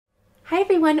Hi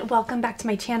everyone, welcome back to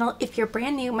my channel. If you're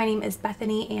brand new, my name is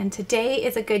Bethany and today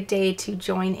is a good day to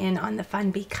join in on the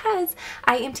fun because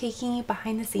I am taking you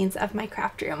behind the scenes of my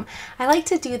craft room. I like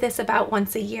to do this about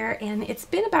once a year and it's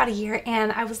been about a year,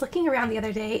 and I was looking around the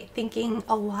other day thinking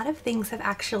a lot of things have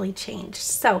actually changed.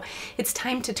 So it's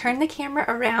time to turn the camera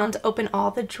around, open all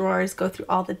the drawers, go through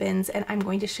all the bins, and I'm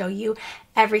going to show you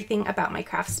everything about my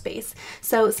craft space.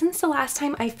 So since the last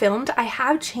time I filmed, I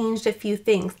have changed a few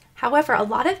things. However, a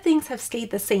lot of things have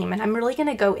stayed the same, and I'm really going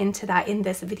to go into that in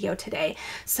this video today.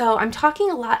 So I'm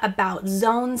talking a lot about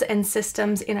zones and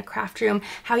systems in a craft room,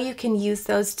 how you can use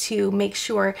those to make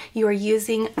sure you are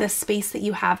using the space that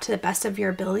you have to the best of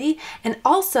your ability, and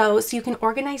also so you can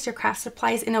organize your craft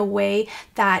supplies in a way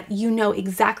that you know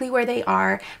exactly where they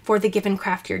are for the given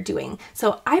craft you're doing.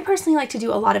 So I personally like to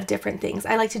do a lot of different things.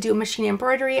 I like to do machine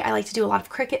embroidery, I like to do a lot of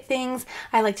Cricut things,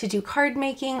 I like to do card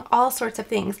making, all sorts of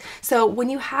things. So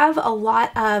when you have a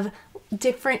lot of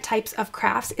different types of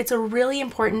crafts, it's really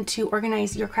important to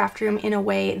organize your craft room in a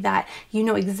way that you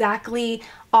know exactly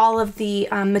all of the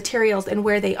materials and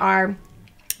where they are,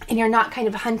 and you're not kind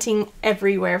of hunting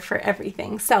everywhere for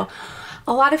everything. So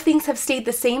a lot of things have stayed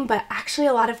the same, but actually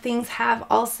a lot of things have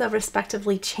also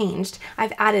respectively changed.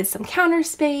 I've added some counter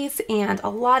space and a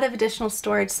lot of additional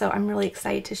storage, so I'm really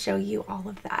excited to show you all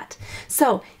of that.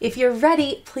 So if you're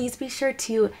ready, please be sure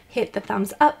to hit the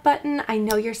thumbs up button. I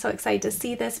know you're so excited to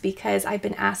see this because I've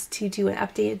been asked to do an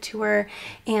updated tour,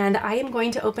 and I am going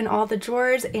to open all the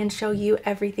drawers and show you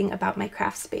everything about my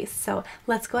craft space. So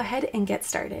let's go ahead and get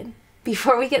started.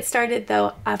 Before we get started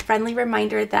though, a friendly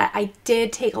reminder that I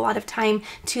did take a lot of time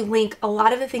to link a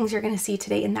lot of the things you're going to see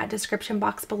today in that description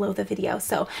box below the video.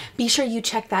 So be sure you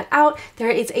check that out.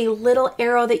 There is a little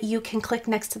arrow that you can click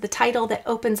next to the title that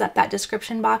opens up that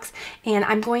description box. And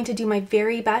I'm going to do my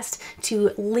very best to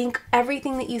link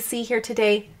everything that you see here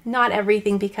today. Not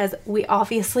everything, because we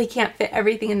obviously can't fit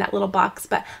everything in that little box,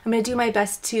 but I'm going to do my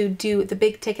best to do the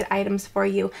big ticket items for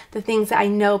you, the things that I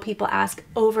know people ask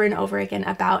over and over again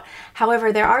about.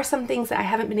 However, there are some things that I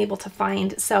haven't been able to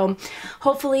find, so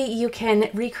hopefully you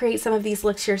can recreate some of these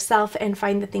looks yourself and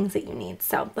find the things that you need.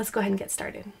 So let's go ahead and get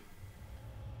started.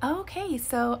 Okay,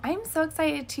 so I'm so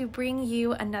excited to bring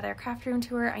you another craft room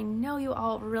tour. I know you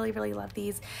all really love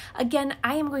these. Again,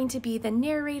 I am going to be the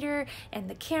narrator and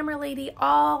the camera lady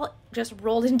all just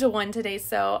rolled into one today,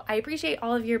 so I appreciate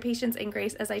all of your patience and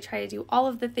grace as I try to do all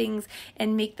of the things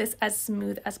and make this as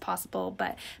smooth as possible.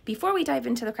 But before we dive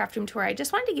into the craft room tour, I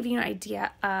just wanted to give you an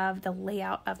idea of the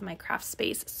layout of my craft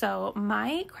space. So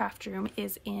my craft room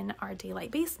is in our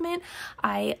daylight basement.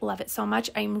 I love it so much.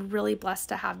 I'm really blessed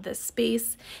to have this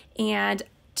space. And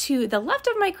to the left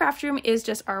of my craft room is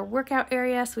just our workout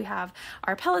area. So we have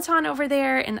our Peloton over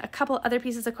there and a couple other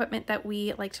pieces of equipment that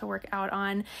we like to work out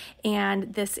on.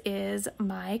 And this is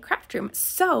my craft room.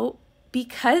 So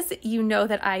because you know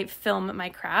that I film my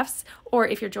crafts, or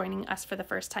if you're joining us for the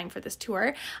first time for this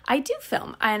tour, I do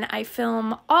film, and I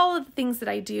film all of the things that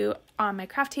I do on my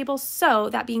craft table. So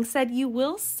that being said, you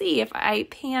will see, if I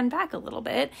pan back a little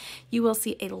bit, you will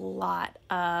see a lot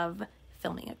of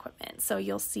filming equipment. So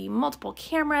you'll see multiple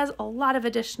cameras, a lot of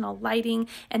additional lighting,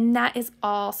 and that is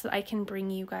all so that I can bring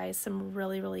you guys some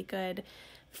really good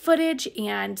footage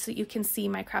and so you can see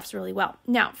my crafts really well.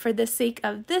 Now, for the sake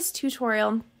of this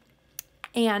tutorial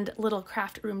and little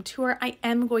craft room tour, I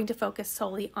am going to focus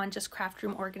solely on just craft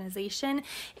room organization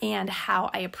and how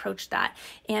I approach that.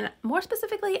 And more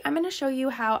specifically, I'm going to show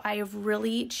you how I have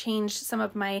really changed some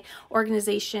of my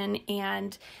organization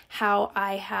and how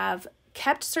I have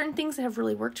kept certain things that have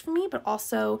really worked for me, but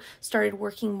also started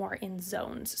working more in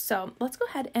zones. So let's go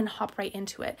ahead and hop right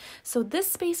into it. So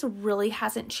this space really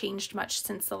hasn't changed much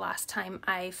since the last time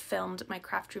I filmed my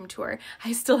craft room tour.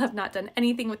 I still have not done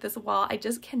anything with this wall. I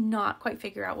just cannot quite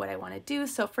figure out what I want to do.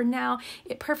 So for now,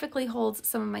 it perfectly holds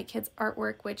some of my kids'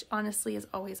 artwork, which honestly is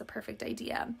always a perfect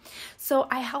idea. So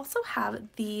I also have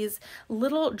these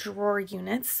little drawer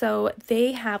units. So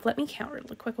they have, let me count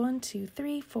really quick, 1, 2,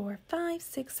 3, 4, 5,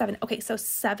 6, 7. Okay, so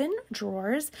 7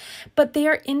 drawers, but they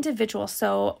are individual.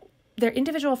 So they're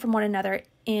individual from one another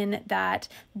in that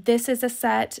this is a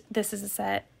set, this is a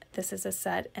set, this is a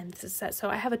set, and this is a set. So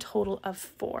I have a total of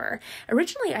 4.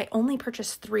 Originally, I only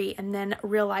purchased 3 and then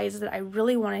realized that I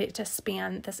really wanted it to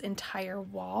span this entire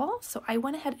wall. So I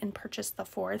went ahead and purchased the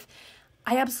 4th.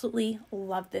 I absolutely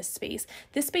love this space.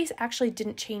 This space actually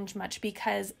didn't change much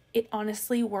because it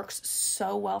honestly works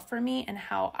so well for me and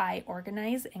how I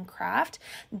organize and craft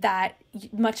that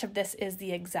much of this is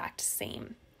the exact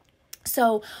same.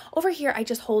 So over here, I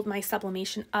just hold my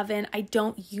sublimation oven. I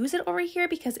don't use it over here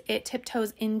because it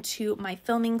tiptoes into my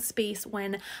filming space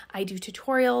when I do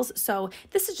tutorials. So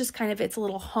this is just kind of its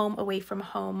little home away from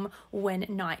home when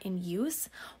not in use.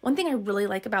 One thing I really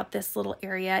like about this little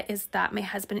area is that my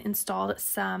husband installed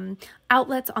some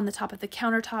outlets on the top of the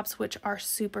countertops, which are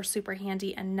super, super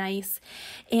handy and nice.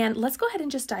 And let's go ahead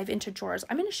and just dive into drawers.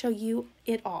 I'm going to show you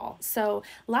it all. So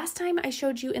last time I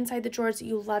showed you inside the drawers,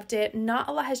 you loved it. Not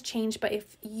a lot has changed, but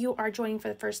if you are joining for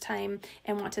the first time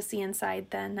and want to see inside,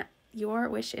 then your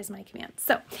wish is my command.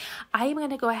 So I'm going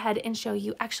to go ahead and show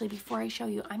you. Actually, before I show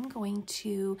you, I'm going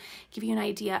to give you an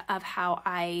idea of how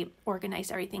I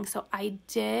organized everything. So I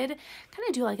did kind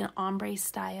of do like an ombre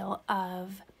style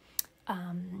of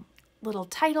little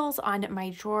titles on my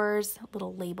drawers.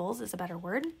 Little labels is a better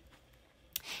word.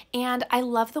 And I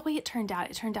love the way it turned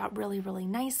out. It turned out really, really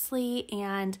nicely.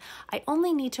 And I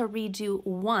only need to redo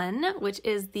one, which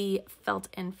is the felt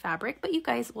and fabric, but you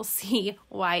guys will see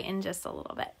why in just a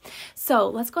little bit. So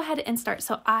let's go ahead and start.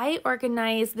 So I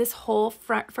organized this whole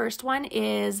first one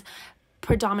is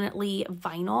predominantly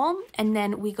vinyl, and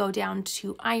then we go down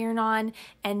to iron-on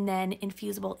and then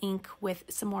infusible ink with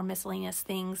some more miscellaneous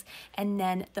things, and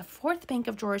then the fourth bank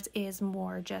of drawers is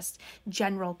more just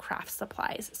general craft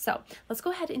supplies. So let's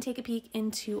go ahead and take a peek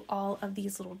into all of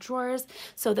these little drawers.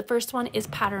 So the first one is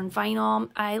pattern vinyl.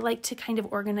 I like to kind of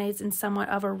organize in somewhat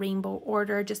of a rainbow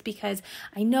order just because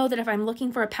I know that if I'm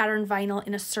looking for a pattern vinyl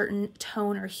in a certain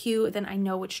tone or hue, then I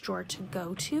know which drawer to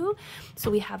go to. So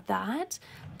we have that.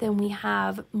 Then we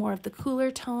have more of the cooler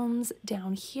tones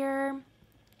down here.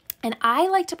 And I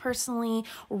like to personally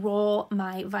roll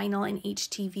my vinyl in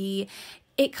HTV.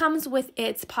 It comes with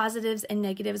its positives and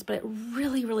negatives, but it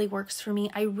really, really works for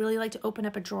me. I really like to open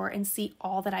up a drawer and see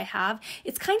all that I have.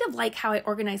 It's kind of like how I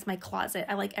organize my closet.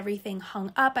 I like everything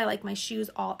hung up. I like my shoes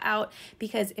all out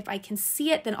because if I can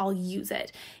see it, then I'll use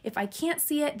it. If I can't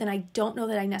see it, then I don't know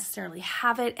that I necessarily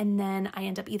have it, and then I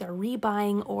end up either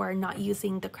rebuying or not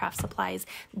using the craft supplies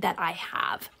that I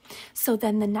have. So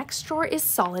then the next drawer is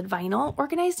solid vinyl,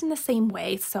 organized in the same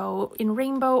way. So in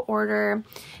rainbow order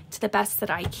to the best that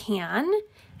I can.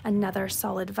 Another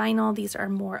solid vinyl. These are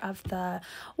more of the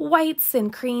whites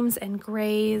and creams and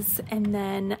grays. And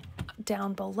then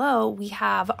down below, we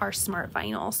have our smart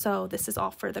vinyl. So this is all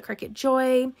for the Cricut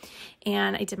Joy.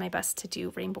 And I did my best to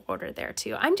do rainbow order there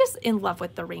too. I'm just in love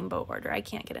with the rainbow order. I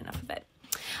can't get enough of it.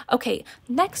 Okay,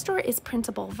 next drawer is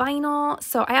printable vinyl.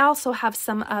 So I also have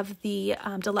some of the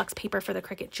deluxe paper for the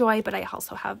Cricut Joy, but I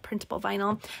also have printable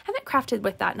vinyl. I haven't crafted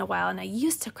with that in a while, and I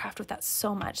used to craft with that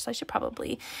so much, so I should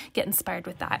probably get inspired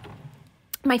with that.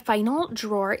 My final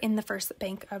drawer in the first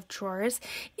bank of drawers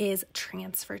is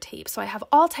transfer tape. So I have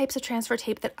all types of transfer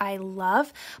tape that I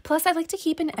love. Plus, I like to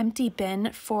keep an empty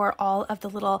bin for all of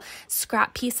the little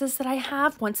scrap pieces that I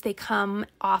have once they come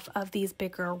off of these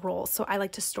bigger rolls. So I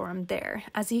like to store them there.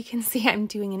 As you can see, I'm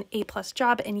doing an A+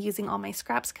 job and using all my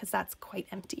scraps because that's quite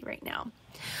empty right now.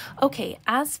 Okay,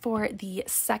 as for the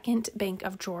second bank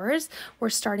of drawers, we're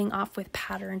starting off with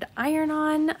patterned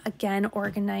iron-on, again,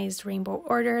 organized rainbow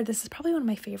order. This is probably one of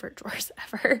my favorite drawers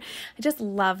ever. I just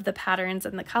love the patterns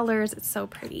and the colors. It's so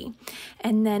pretty.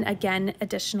 And then again,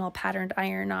 additional patterned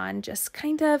iron-on, just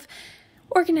kind of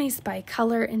organized by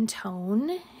color and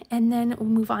tone. And then we'll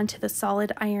move on to the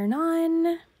solid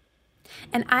iron-on.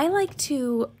 And I like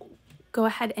to go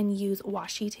ahead and use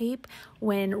washi tape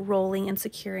when rolling and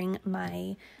securing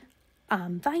my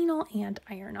vinyl and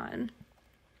iron-on.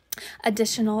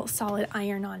 Additional solid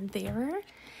iron-on there.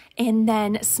 And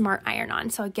then smart iron-on.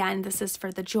 So again, this is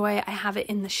for the Joy. I have it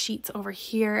in the sheets over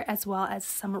here as well as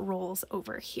some rolls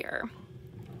over here.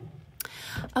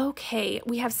 Okay,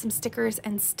 we have some stickers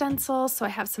and stencils. So I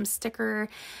have some sticker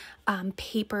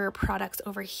paper products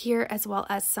over here as well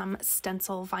as some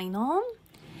stencil vinyl.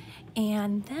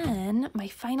 And then my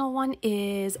final one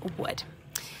is wood.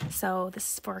 So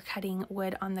this is for cutting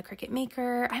wood on the Cricut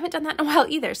Maker. I haven't done that in a while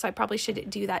either, so I probably should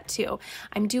do that too.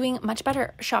 I'm doing much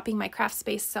better shopping my craft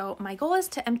space, so my goal is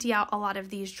to empty out a lot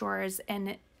of these drawers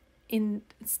and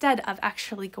instead of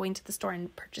actually going to the store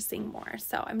and purchasing more.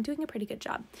 So I'm doing a pretty good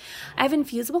job. I have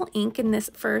infusible ink in this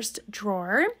first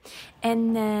drawer,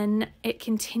 and then it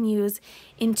continues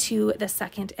into the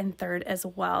second and third as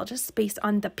well, just based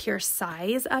on the pure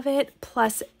size of it.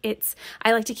 Plus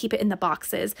I like to keep it in the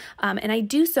boxes. And I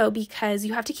do so because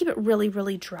you have to keep it really,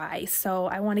 really dry. So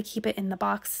I want to keep it in the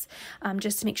box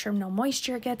just to make sure no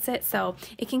moisture gets it. So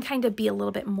it can kind of be a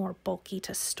little bit more bulky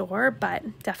to store,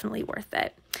 but definitely worth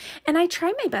it. And I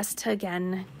try my best to,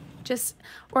 again, just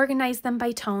organize them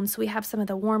by tone. So we have some of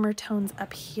the warmer tones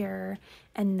up here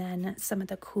and then some of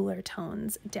the cooler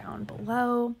tones down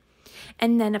below.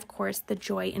 And then of course the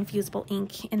Joy infusible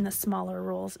ink in the smaller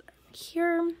rolls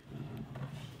here.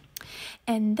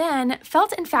 And then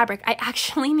felt and fabric. I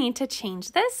actually need to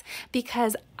change this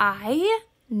because I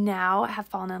now have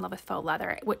fallen in love with faux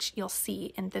leather, which you'll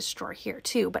see in this drawer here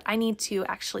too, but I need to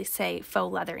actually say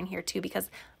faux leather in here too because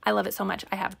I love it so much.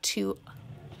 I have 2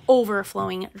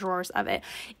 overflowing drawers of it.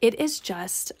 It is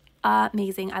just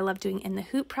amazing. I love doing in the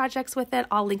hoop projects with it.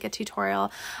 I'll link a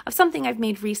tutorial of something I've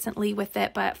made recently with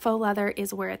it, but faux leather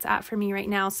is where it's at for me right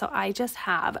now. So I just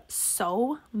have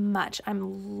so much.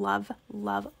 I'm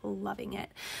loving it.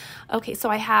 Okay, so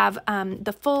I have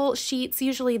the full sheets.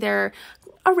 Usually they're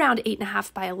around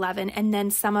 8.5 by 11, and then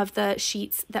some of the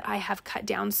sheets that I have cut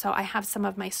down. So I have some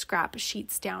of my scrap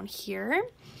sheets down here.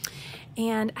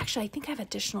 And actually, I think I have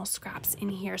additional scraps in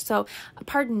here. So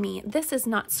pardon me, this is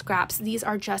not scraps. These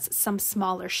are just some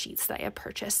smaller sheets that I have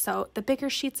purchased. So the bigger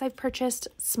sheets I've purchased,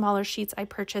 smaller sheets I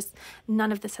purchased.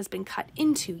 None of this has been cut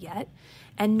into yet.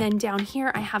 And then down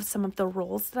here, I have some of the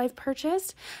rolls that I've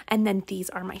purchased. And then these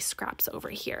are my scraps over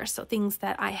here. So things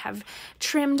that I have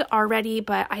trimmed already,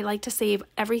 but I like to save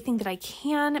everything that I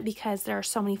can because there are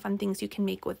so many fun things you can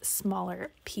make with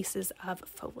smaller pieces of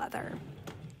faux leather.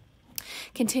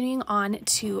 Continuing on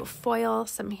to foil,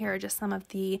 here are just some of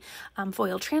the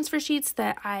foil transfer sheets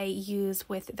that I use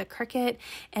with the Cricut.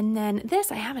 And then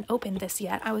this, I haven't opened this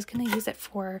yet. I was going to use it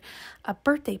for a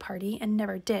birthday party and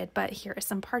never did, but here is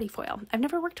some party foil. I've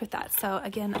never worked with that. So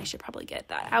again, I should probably get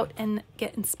that out and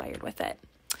get inspired with it.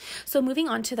 So moving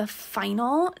on to the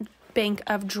final bank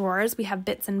of drawers, we have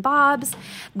bits and bobs.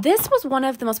 This was one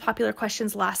of the most popular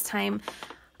questions last time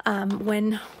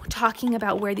when talking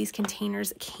about where these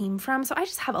containers came from. So I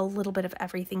just have a little bit of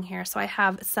everything here. So I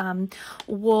have some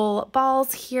wool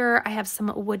balls here. I have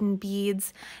some wooden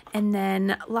beads, and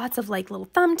then lots of like little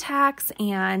thumbtacks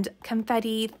and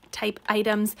confetti type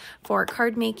items for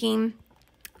card making.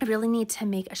 I really need to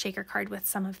make a shaker card with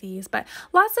some of these, but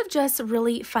lots of just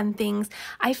really fun things.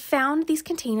 I found these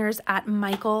containers at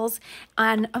Michael's,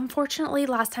 and unfortunately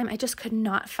last time I just could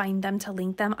not find them to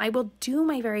link them. I will do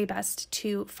my very best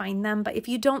to find them, but if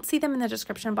you don't see them in the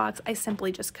description box, I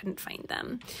simply just couldn't find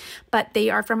them. But they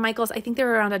are from Michael's. I think they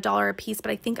were around $1 a piece, but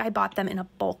I think I bought them in a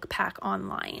bulk pack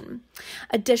online.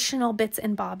 Additional bits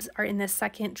and bobs are in this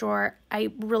second drawer.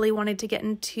 I really wanted to get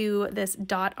into this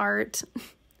dot art.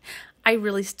 I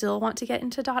really still want to get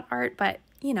into dot art, but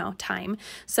you know, time.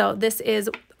 So this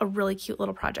is a really cute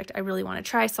little project I really want to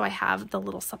try. So I have the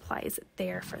little supplies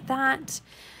there for that.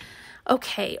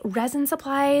 Okay, resin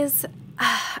supplies.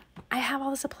 I have all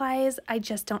the supplies. I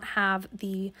just don't have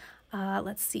the,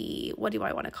 let's see, what do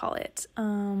I want to call it?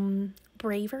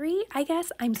 Bravery, I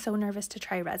guess. I'm so nervous to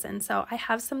try resin. So I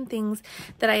have some things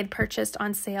that I had purchased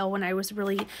on sale when I was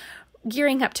really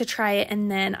gearing up to try it, and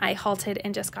then I halted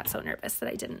and just got so nervous that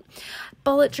I didn't.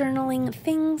 Bullet journaling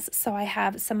things. So I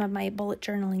have some of my bullet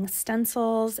journaling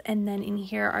stencils, and then in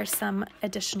here are some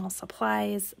additional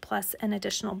supplies plus an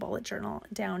additional bullet journal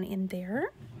down in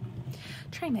there.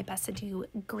 Trying my best to do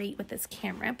great with this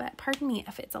camera, but pardon me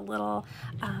if it's a little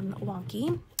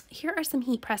wonky. Here are some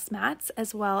heat press mats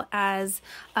as well as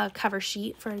a cover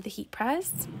sheet for the heat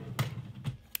press.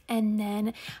 And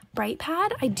then Bright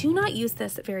Pad. I do not use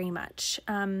this very much.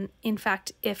 In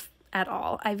fact, if at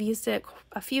all. I've used it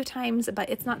a few times, but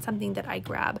it's not something that I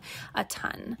grab a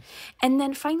ton. And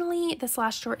then finally, this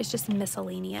last drawer is just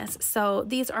miscellaneous. So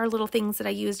these are little things that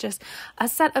I use, just a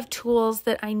set of tools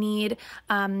that I need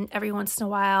every once in a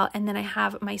while. And then I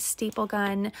have my staple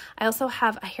gun. I also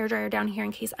have a hairdryer down here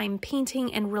in case I'm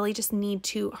painting and really just need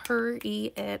to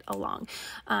hurry it along.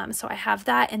 So I have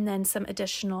that, and then some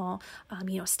additional,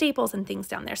 staples and things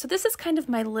down there. So this is kind of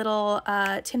my little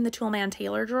Tim the Toolman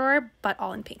Taylor drawer, but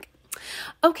all in pink.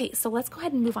 Okay, so let's go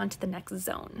ahead and move on to the next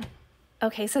zone.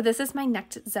 Okay, so this is my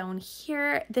next zone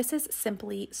here. This is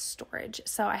simply storage.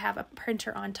 So I have a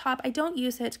printer on top. I don't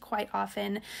use it quite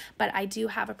often, but I do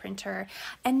have a printer.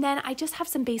 And then I just have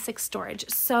some basic storage.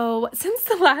 So since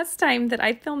the last time that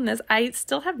I filmed this, I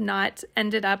still have not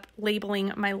ended up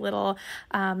labeling my little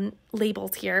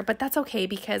labels here, but that's okay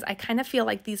because I kind of feel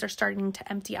like these are starting to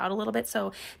empty out a little bit,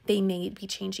 so they may be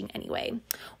changing anyway.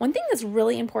 One thing that's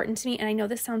really important to me, and I know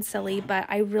this sounds silly, but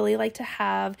I really like to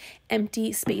have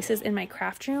empty spaces in my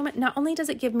craft room. Not only does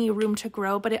it give me room to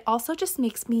grow, but it also just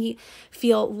makes me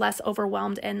feel less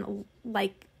overwhelmed and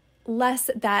like less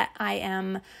that I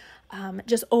am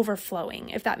just overflowing,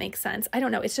 if that makes sense. I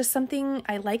don't know. It's just something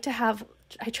I like to have.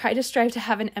 I try to strive to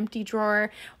have an empty drawer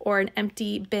or an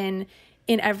empty bin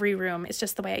in every room. It's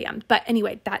just the way I am. But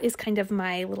anyway, that is kind of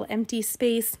my little empty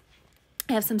space.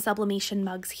 I have some sublimation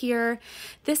mugs here.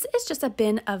 This is just a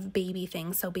bin of baby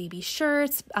things. So baby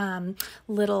shirts,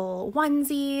 little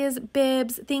onesies,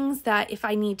 bibs, things that if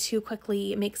I need to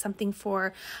quickly make something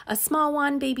for a small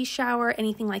one, baby shower,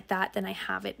 anything like that, then I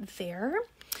have it there.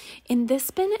 In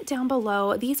this bin down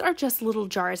below, these are just little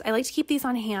jars. I like to keep these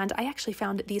on hand. I actually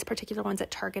found these particular ones at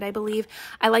Target, I believe.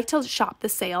 I like to shop the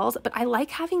sales, but I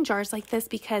like having jars like this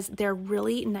because they're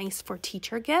really nice for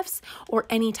teacher gifts or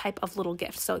any type of little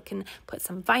gift. So it can put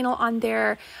some vinyl on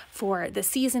there for the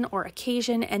season or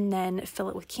occasion and then fill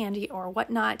it with candy or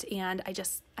whatnot. And I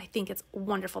think it's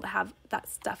wonderful to have that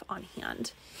stuff on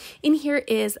hand. In here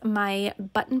is my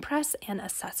button press and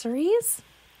accessories.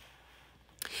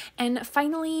 And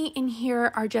finally, in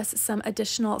here are just some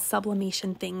additional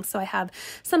sublimation things. So I have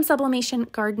some sublimation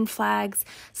garden flags,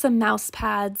 some mouse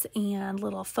pads, and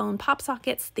little phone pop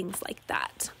sockets, things like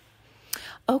that.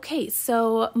 Okay,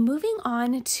 so moving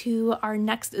on to our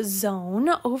next zone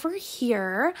over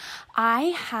here,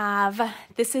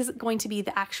 this is going to be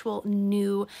the actual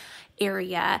new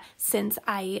area since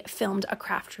I filmed a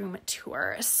craft room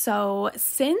tour. So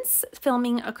since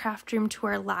filming a craft room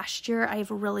tour last year, I've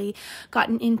really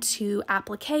gotten into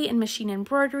applique and machine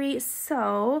embroidery.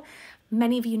 So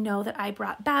many of you know that I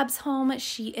brought Babs home.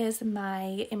 She is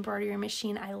my embroidery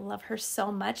machine. I love her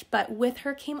so much, but with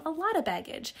her came a lot of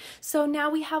baggage. So now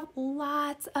we have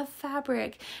lots of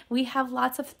fabric. We have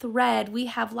lots of thread. We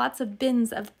have lots of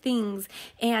bins of things.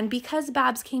 And because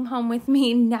Babs came home with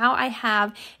me, now I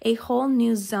have a whole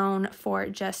new zone for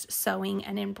just sewing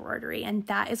and embroidery. And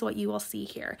that is what you will see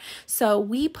here. So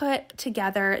we put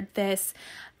together this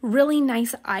really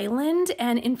nice island,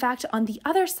 and in fact on the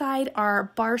other side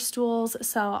are bar stools,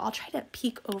 so I'll try to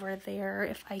peek over there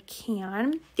if I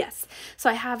can. Yes, so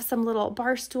I have some little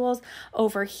bar stools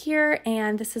over here,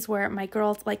 and this is where my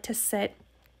girls like to sit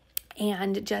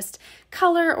and just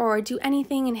color or do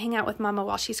anything and hang out with mama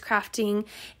while she's crafting,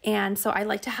 and so I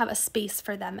like to have a space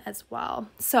for them as well.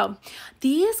 So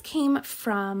these came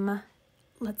from,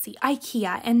 let's see,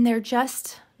 IKEA, and they're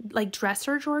just like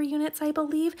dresser drawer units, I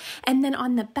believe. And then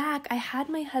on the back, I had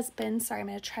my husband, sorry, I'm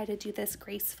going to try to do this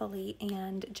gracefully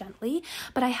and gently,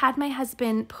 but I had my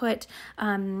husband put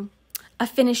a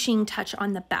finishing touch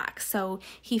on the back. So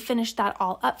he finished that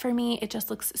all up for me. It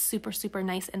just looks super, super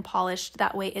nice and polished.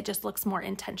 That way it just looks more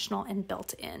intentional and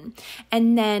built in.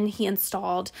 And then he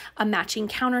installed a matching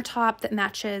countertop that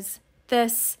matches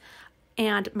this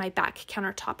and my back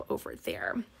countertop over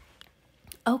there.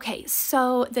 Okay,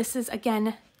 so this is,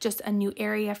 again, just a new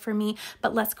area for me,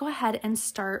 but let's go ahead and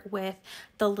start with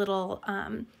the little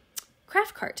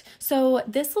craft cart. So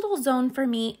this little zone for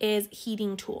me is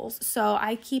heating tools. So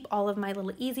I keep all of my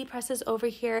little easy presses over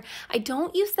here. I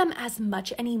don't use them as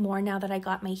much anymore now that I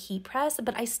got my heat press,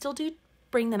 but I still do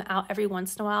bring them out every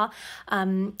once in a while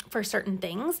for certain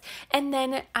things. And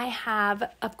then I have,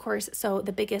 of course, so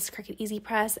the biggest Cricut Easy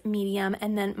Press, medium,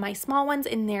 and then my small ones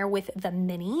in there with the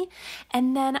mini.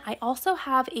 And then I also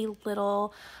have a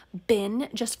little bin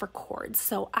just for cords.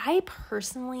 So I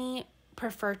personally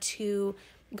prefer to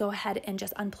go ahead and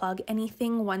just unplug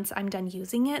anything once I'm done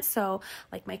using it. So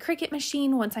like my Cricut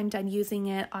machine, once I'm done using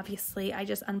it, obviously I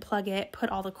just unplug it, put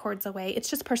all the cords away. It's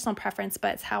just personal preference,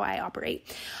 but it's how I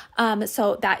operate.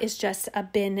 So that is just a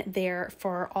bin there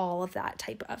for all of that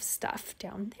type of stuff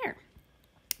down there.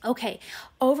 Okay,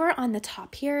 over on the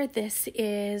top here, this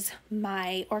is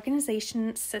my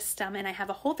organization system, and I have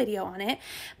a whole video on it,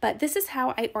 but this is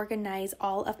how I organize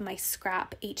all of my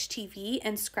scrap HTV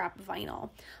and scrap vinyl.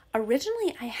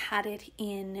 Originally, I had it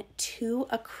in 2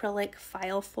 acrylic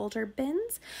file folder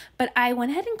bins, but I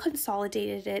went ahead and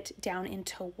consolidated it down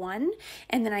into 1,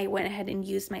 and then I went ahead and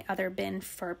used my other bin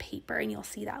for paper, and you'll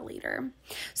see that later.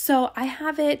 So I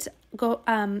have it go,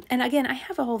 and again, I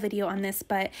have a whole video on this,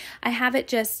 but I have it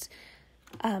just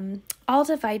all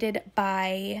divided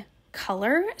by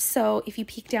color. So if you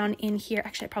peek down in here,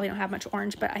 actually I probably don't have much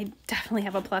orange, but I definitely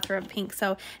have a plethora of pink.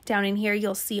 So down in here,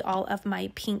 you'll see all of my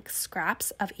pink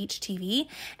scraps of HTV.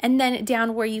 And then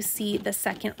down where you see the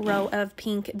second row of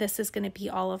pink, this is going to be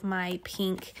all of my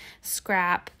pink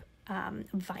scrap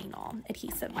vinyl,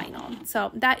 adhesive vinyl.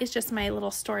 So that is just my little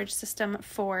storage system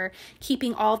for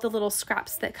keeping all the little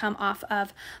scraps that come off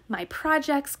of my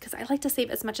projects, because I like to save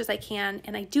as much as I can.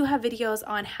 And I do have videos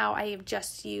on how I have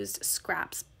just used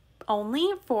scraps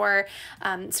only for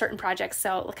certain projects,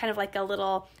 so kind of like a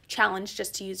little challenge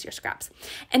just to use your scraps.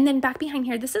 And then back behind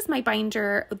here, this is my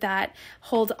binder that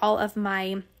holds all of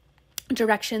my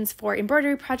directions for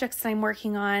embroidery projects that I'm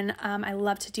working on. I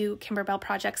love to do Kimberbell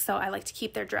projects, so I like to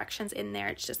keep their directions in there.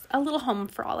 It's just a little home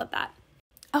for all of that.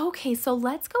 Okay, so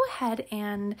let's go ahead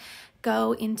and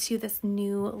go into this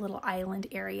new little island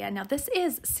area. Now, this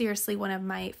is seriously one of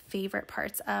my favorite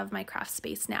parts of my craft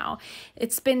space now.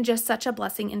 It's been just such a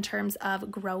blessing in terms of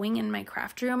growing in my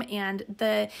craft room, and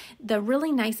the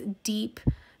really nice deep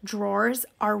drawers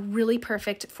are really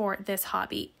perfect for this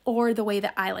hobby, or the way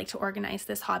that I like to organize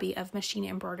this hobby of machine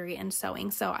embroidery and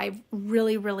sewing. So I've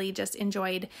really just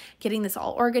enjoyed getting this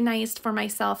all organized for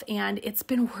myself, and it's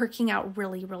been working out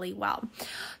really well.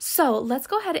 So let's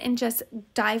go ahead and just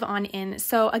dive on in.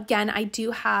 So again, I do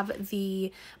have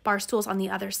the bar stools on the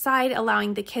other side,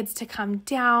 allowing the kids to come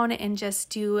down and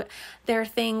just do their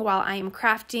thing while I am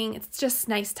crafting. It's just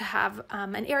nice to have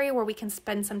an area where we can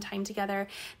spend some time together.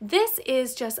 This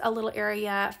is just a little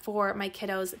area for my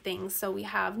kiddos' things. So we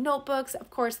have notebooks. Of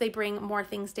course, they bring more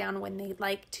things down when they'd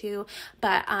like to,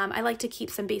 but I like to keep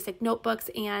some basic notebooks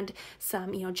and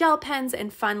some, gel pens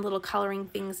and fun little coloring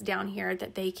things down here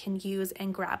that they can use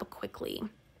and grab quickly.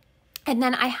 And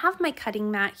then I have my cutting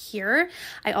mat here.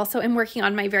 I also am working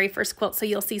on my very first quilt, so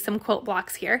you'll see some quilt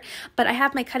blocks here. But I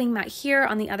have my cutting mat here.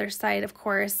 On the other side, of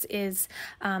course, is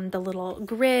the little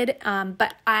grid.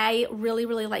 But I really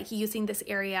like using this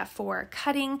area for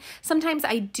cutting. Sometimes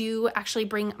I do actually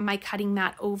bring my cutting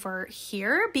mat over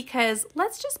here because,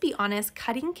 let's just be honest,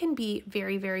 cutting can be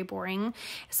very boring.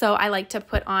 So I like to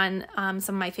put on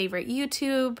some of my favorite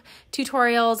YouTube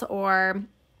tutorials, or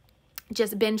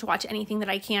just binge watch anything that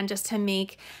I can just to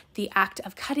make the act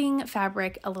of cutting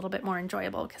fabric a little bit more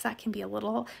enjoyable, because that can be a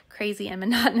little crazy and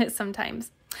monotonous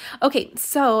sometimes. Okay,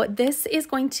 so this is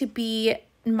going to be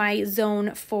my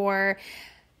zone for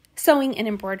sewing and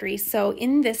embroidery. So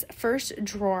in this first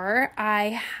drawer, I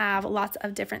have lots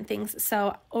of different things.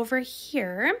 So over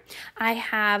here, I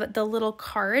have the little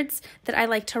cards that I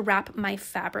like to wrap my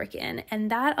fabric in,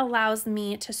 and that allows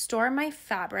me to store my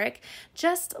fabric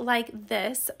just like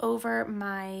this over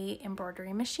my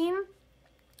embroidery machine.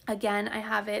 Again, I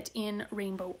have it in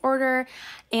rainbow order,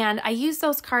 and I use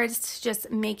those cards to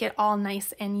just make it all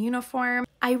nice and uniform.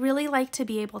 I really like to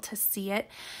be able to see it,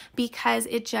 because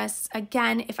it just,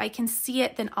 again, if I can see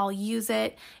it, then I'll use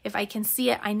it. If I can see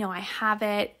it, I know I have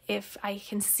it. If I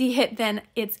can see it, then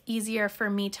it's easier for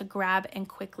me to grab and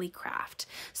quickly craft.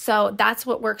 So that's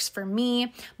what works for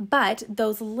me. But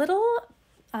those little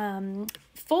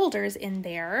folders in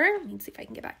there, let me see if I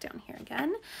can get back down here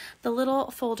again. The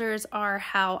little folders are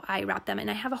how I wrap them, and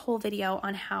I have a whole video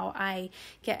on how I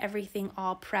get everything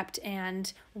all prepped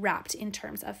and wrapped in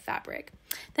terms of fabric.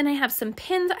 Then I have some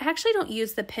pins. I actually don't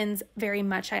use the pins very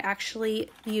much. I actually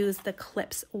use the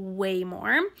clips way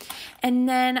more. And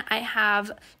then I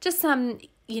have just some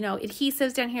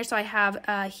adhesives down here. So I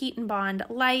have Heat and Bond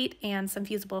Light and some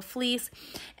fusible fleece.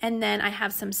 And then I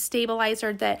have some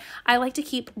stabilizer that I like to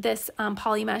keep this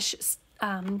poly mesh.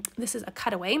 This is a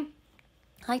cutaway.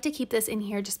 I like to keep this in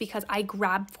here just because I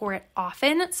grab for it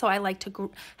often. So I like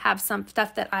to have some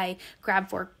stuff that I grab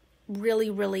for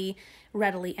really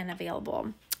readily and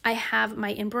available. I have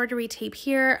my embroidery tape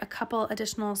here, a couple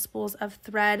additional spools of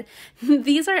thread.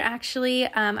 These are actually,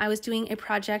 I was doing a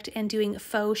project and doing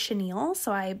faux chenille,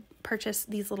 so I purchased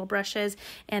these little brushes,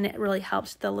 and it really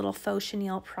helped the little faux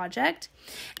chenille project.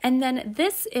 And then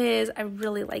this is, I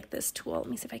really like this tool. Let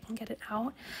me see if I can get it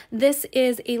out. This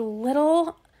is a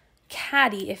little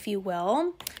caddy, if you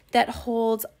will, that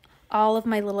holds all of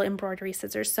my little embroidery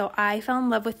scissors. So I fell in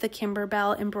love with the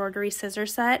Kimberbell embroidery scissor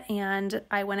set, and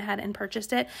I went ahead and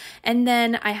purchased it. And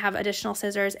then I have additional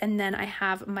scissors, and then I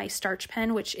have my starch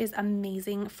pen, which is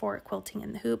amazing for quilting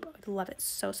in the hoop. I love it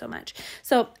so much.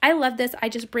 So I love this. I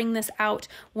just bring this out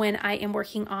when I am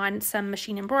working on some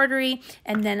machine embroidery,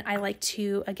 and then I like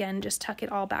to, again, just tuck it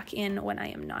all back in when I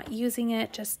am not using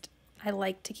it. I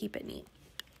like to keep it neat.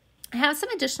 I have some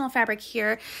additional fabric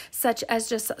here, such as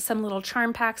just some little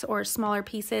charm packs or smaller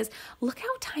pieces. Look how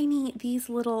tiny these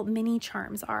little mini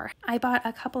charms are. I bought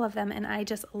a couple of them, and I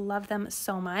just love them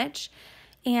so much.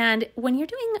 And when you're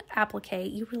doing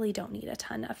applique, you really don't need a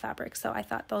ton of fabric. So I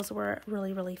thought those were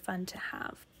really fun to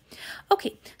have.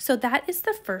 Okay, so that is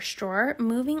the first drawer.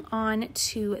 Moving on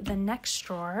to the next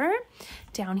drawer.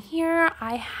 Down here,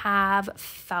 I have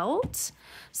felt.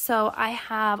 So I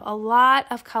have a lot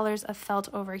of colors of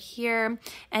felt over here.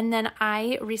 And then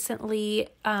I recently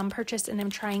purchased and am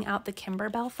trying out the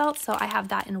Kimberbell felt. So I have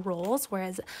that in rolls,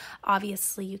 whereas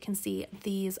obviously you can see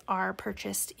these are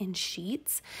purchased in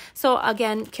sheets. So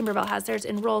again, Kimberbell has theirs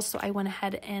in rolls. So I went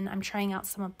ahead and I'm trying out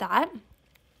some of that.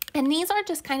 And these are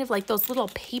just kind of like those little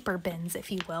paper bins, if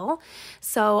you will.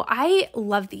 So I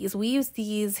love these. We use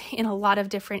these in a lot of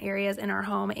different areas in our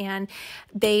home, and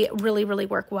they really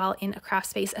work well in a craft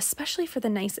space, especially for the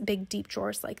nice big deep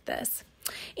drawers like this.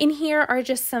 In here are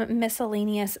just some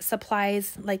miscellaneous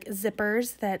supplies like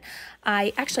zippers that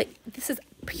this is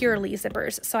purely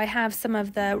zippers. So I have some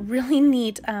of the really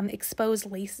neat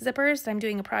exposed lace zippers that I'm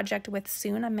doing a project with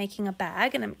soon. I'm making a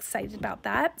bag and I'm excited about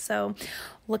that. So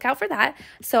look out for that.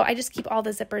 So I just keep all the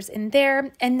zippers in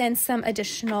there, and then some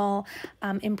additional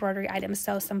embroidery items.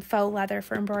 So some faux leather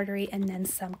for embroidery, and then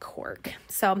some cork.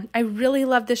 So I really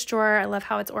love this drawer. I love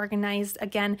how it's organized.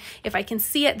 Again, if I can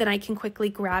see it, then I can quickly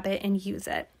grab it and use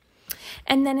it.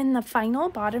 And then in the final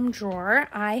bottom drawer,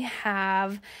 I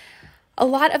have a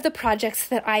lot of the projects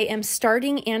that I am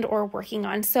starting and or working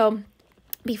on. So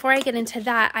before I get into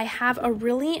that, I have a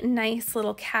really nice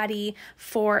little caddy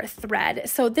for thread.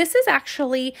 So this is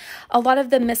actually a lot of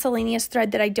the miscellaneous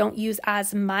thread that I don't use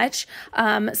as much.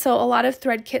 So a lot of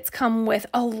thread kits come with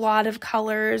a lot of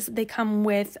colors. They come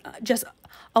with just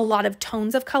a lot of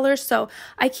tones of colors. So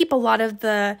I keep a lot of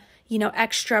the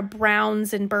extra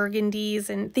browns and burgundies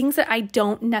and things that I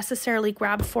don't necessarily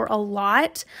grab for a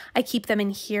lot. I keep them in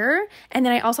here. And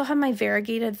then I also have my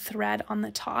variegated thread on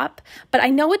the top, but I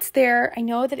know it's there. I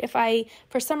know that if I,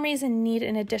 for some reason, need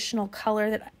an additional color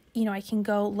that, I can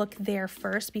go look there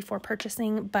first before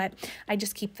purchasing, but I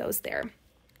just keep those there.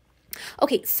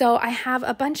 Okay, so I have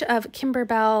a bunch of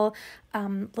Kimberbell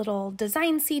little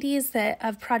design CDs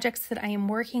of projects that I am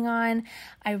working on.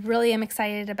 I really am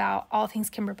excited about all things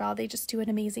Kimberbell. They just do an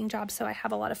amazing job, so I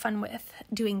have a lot of fun with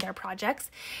doing their projects.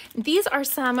 These are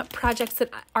some projects that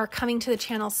are coming to the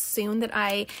channel soon that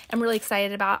I am really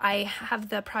excited about. I have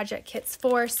the project kits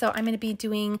for, so I'm going to be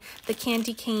doing the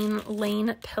Candy Cane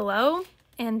Lane pillow.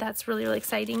 And that's really, really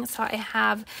exciting. So I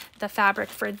have the fabric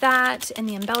for that and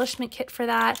the embellishment kit for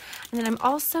that. And then I'm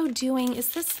also doing,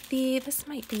 this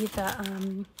might be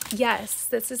the, yes,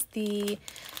 this is the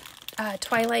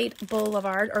Twilight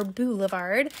Boulevard or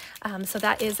Boulevard. So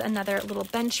that is another little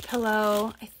bench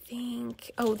pillow. I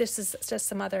think, this is just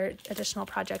some other additional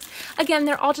projects. Again,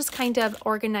 they're all just kind of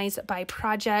organized by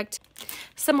project.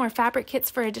 Some more fabric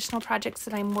kits for additional projects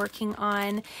that I'm working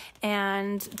on,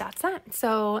 and that's that.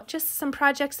 So just some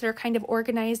projects that are kind of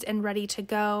organized and ready to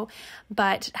go,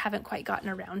 but haven't quite gotten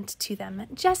around to them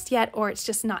just yet, or it's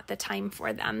just not the time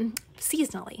for them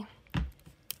seasonally.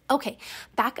 Okay,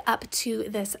 back up to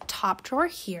this top drawer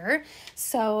here.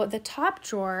 So the top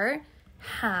drawer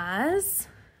has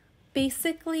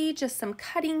basically just some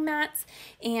cutting mats,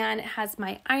 and it has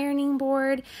my ironing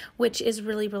board, which is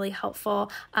really, really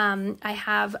helpful. I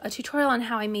have a tutorial on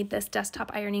how I made this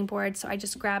desktop ironing board, so I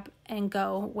just grab and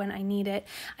go when I need it.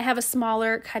 I have a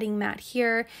smaller cutting mat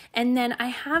here, and then I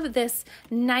have this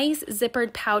nice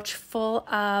zippered pouch full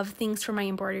of things for my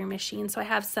embroidery machine. So I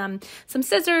have some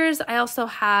scissors. I also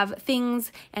have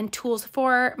things and tools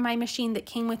for my machine that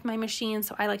came with my machine,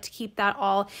 so I like to keep that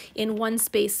all in one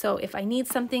space, so if I need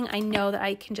something, I know that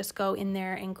I can just go in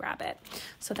there and grab it.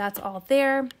 So that's all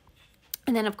there.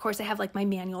 And then of course I have like my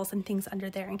manuals and things under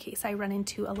there in case I run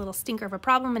into a little stinker of a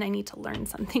problem and I need to learn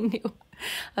something new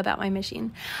about my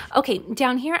machine. Okay,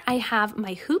 down here I have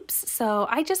my hoops. So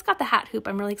I just got the hat hoop.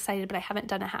 I'm really excited, but I haven't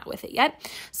done a hat with it yet.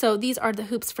 So these are the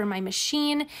hoops for my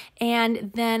machine.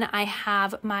 And then I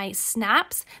have my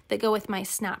snaps that go with my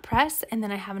snap press. And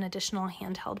then I have an additional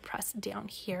handheld press down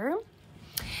here.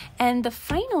 And the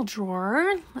final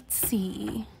drawer, let's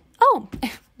see. Oh,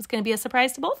 it's going to be a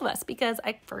surprise to both of us because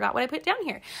I forgot what I put down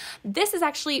here. This is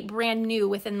actually brand new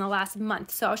within the last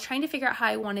month. So I was trying to figure out how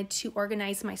I wanted to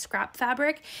organize my scrap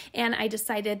fabric, and I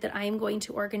decided that I am going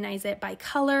to organize it by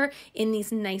color in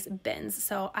these nice bins.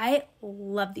 So I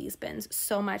love these bins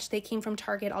so much. They came from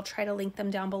Target. I'll try to link them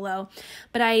down below.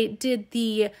 But I did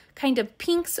the kind of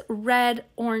pinks, red,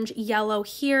 orange, yellow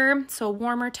here. So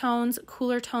warmer tones,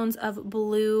 cooler tones of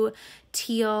blue,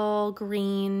 teal,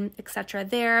 green, etc.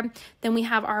 there. Then we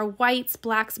have our whites,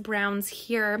 blacks, browns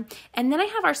here. And then I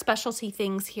have our specialty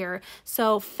things here.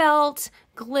 So felt,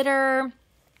 glitter.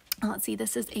 Let's see,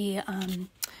 this is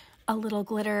a little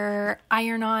glitter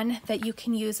iron-on that you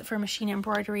can use for machine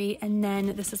embroidery, and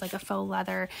then this is like a faux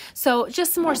leather. So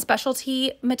just some more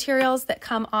specialty materials that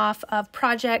come off of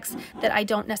projects that I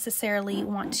don't necessarily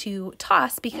want to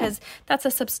toss because that's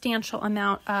a substantial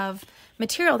amount of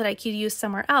material that I could use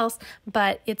somewhere else,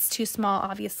 but it's too small,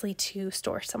 obviously, to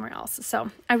store somewhere else.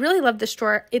 So I really love this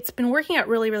drawer. It's been working out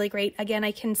really, really great. Again,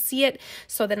 I can see it,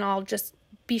 so then I'll just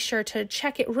be sure to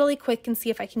check it really quick and see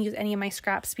if I can use any of my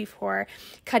scraps before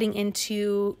cutting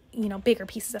into, bigger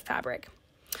pieces of fabric.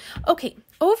 Okay,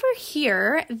 over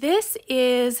here, this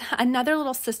is another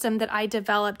little system that I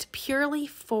developed purely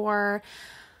for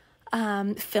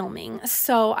filming.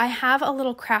 So I have a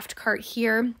little craft cart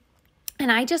here.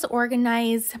 And I just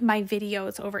organize my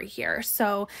videos over here.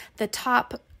 So the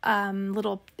top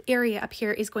little area up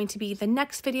here is going to be the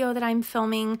next video that I'm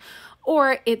filming,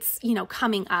 or it's, you know,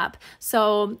 coming up.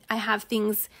 So I have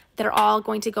things that are all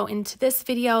going to go into this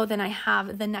video. Then I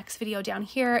have the next video down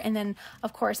here. And then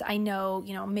of course I know,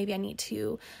 you know, maybe I need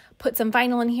to put some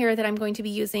vinyl in here that I'm going to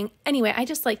be using. Anyway, I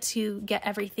just like to get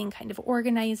everything kind of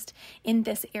organized in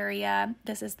this area.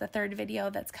 This is the third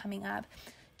video that's coming up.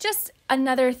 Just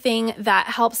another thing that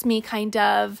helps me kind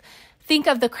of think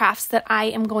of the crafts that I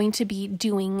am going to be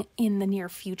doing in the near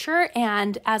future.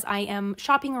 And as I am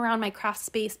shopping around my craft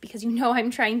space, because you know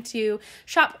I'm trying to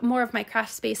shop more of my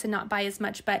craft space and not buy as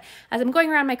much, but as I'm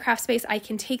going around my craft space, I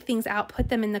can take things out, put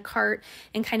them in the cart,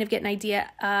 and kind of get an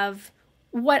idea of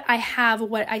what I have,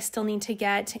 what I still need to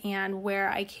get, and where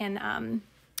I can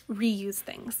reuse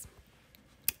things.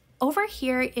 Over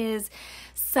here is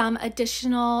some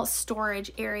additional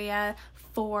storage area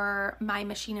for my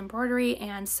machine embroidery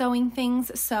and sewing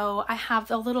things. So I have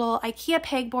a little IKEA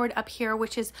pegboard up here,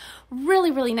 which is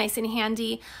really, really nice and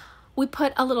handy. We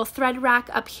put a little thread rack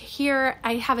up here.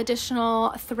 I have additional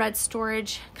thread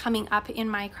storage coming up in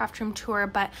my craft room tour,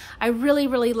 but I really,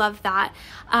 really love that.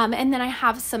 And then I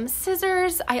have some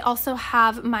scissors. I also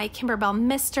have my Kimberbell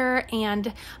mister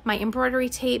and my embroidery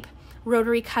tape,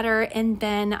 rotary cutter, and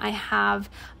then I have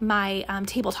my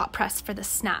tabletop press for the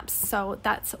snaps. So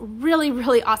that's really,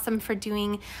 really awesome for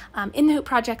doing in the hoop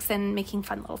projects and making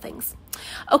fun little things.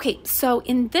 Okay, so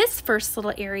in this first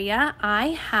little area, I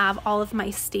have all of my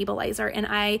stabilizer, and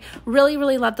I really,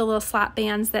 really love the little slap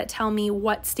bands that tell me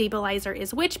what stabilizer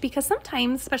is which, because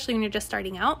sometimes, especially when you're just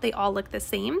starting out, they all look the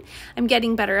same. I'm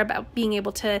getting better about being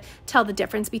able to tell the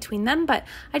difference between them, but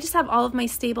I just have all of my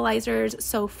stabilizers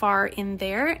so far in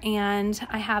there, and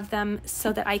I have them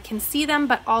so that I can see them,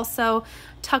 but also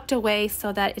tucked away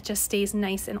so that it just stays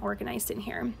nice and organized in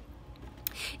here.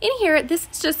 In here, this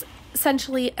is just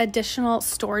essentially additional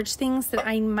storage things that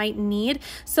I might need.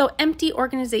 So empty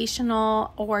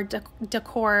organizational or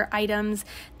decor items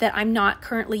that I'm not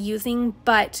currently using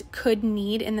but could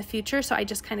need in the future. So I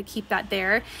just kind of keep that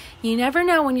there. You never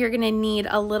know when you're going to need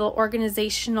a little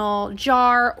organizational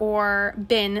jar or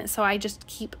bin. So I just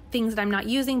keep things that I'm not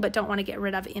using but don't want to get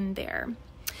rid of in there.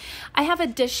 I have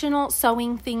additional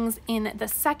sewing things in the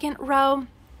second row.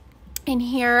 In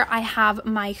here, I have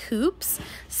my hoops.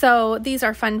 So these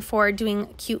are fun for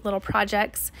doing cute little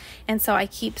projects. And so I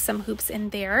keep some hoops in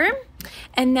there.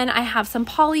 And then I have some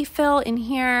polyfill in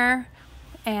here,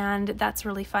 and that's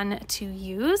really fun to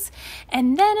use.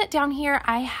 And then down here,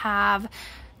 I have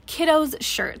kiddos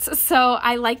shirts. So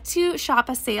I like to shop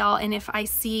a sale, and if I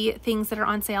see things that are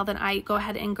on sale, then I go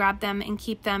ahead and grab them and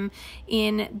keep them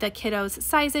in the kiddos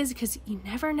sizes, because you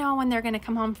never know when they're going to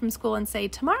come home from school and say,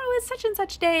 tomorrow is such and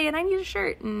such day and I need a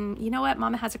shirt. And you know what?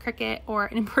 Mama has a Cricut or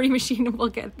an embroidery machine and we'll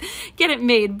get it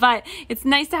made. But it's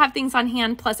nice to have things on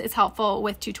hand. Plus it's helpful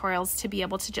with tutorials to be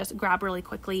able to just grab really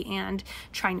quickly and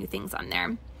try new things on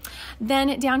there.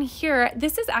 Then down here,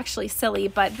 this is actually silly,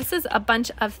 but this is a bunch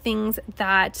of things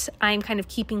that I'm kind of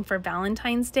keeping for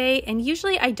Valentine's Day. And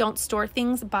usually I don't store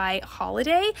things by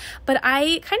holiday, but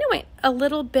I kind of went a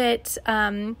little bit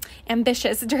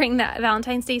ambitious during that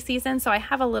Valentine's Day season. So I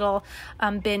have a little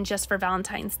bin just for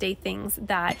Valentine's Day things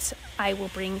that I will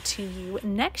bring to you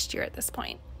next year at this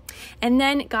point. And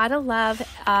then gotta love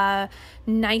a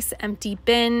nice empty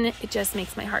bin. It just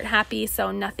makes my heart happy.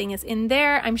 So nothing is in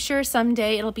there. I'm sure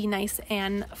someday it'll be nice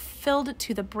and filled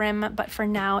to the brim, but for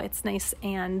now it's nice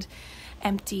and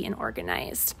empty and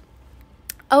organized.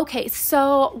 Okay,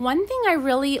 so one thing I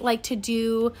really like to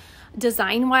do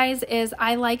design-wise is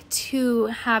I like to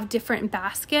have different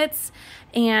baskets,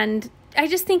 and I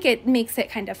just think it makes it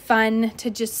kind of fun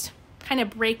to just kind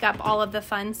of break up all of the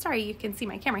fun. Sorry, you can see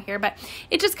my camera here, but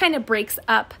it just kind of breaks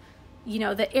up, you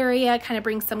know, the area, kind of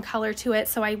brings some color to it.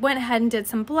 So I went ahead and did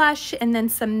some blush and then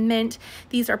some mint.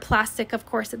 These are plastic, of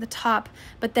course, at the top,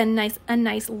 but then a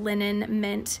nice linen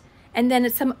mint. And then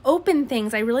it's some open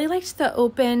things. I really liked the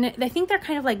open, I think they're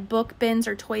kind of like book bins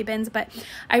or toy bins, but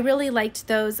I really liked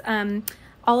those.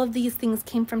 All of these things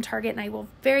came from Target, and I will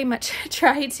very much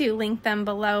try to link them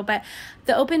below, but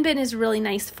the open bin is really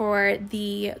nice for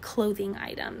the clothing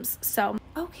items. So,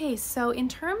 okay, so in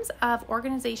terms of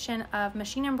organization of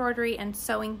machine embroidery and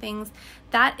sewing things,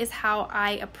 that is how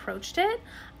I approached it.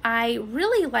 I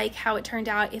really like how it turned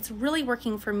out. It's really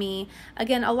working for me.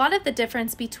 Again, a lot of the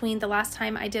difference between the last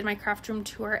time I did my craft room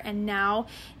tour and now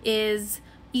is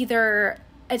either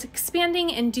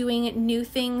expanding and doing new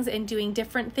things and doing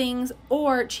different things,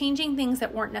 or changing things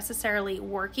that weren't necessarily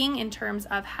working in terms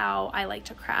of how I like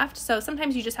to craft. So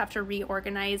sometimes you just have to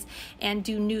reorganize and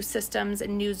do new systems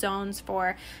and new zones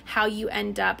for how you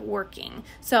end up working.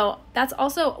 So that's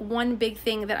also one big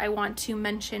thing that I want to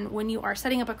mention when you are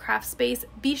setting up a craft space.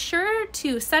 Be sure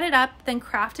to set it up, then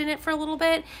craft in it for a little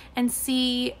bit and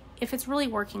see if it's really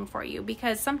working for you,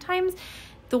 because sometimes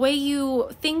the way you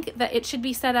think that it should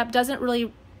be set up doesn't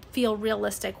really feel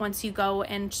realistic once you go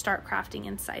and start crafting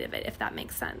inside of it, if that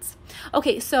makes sense.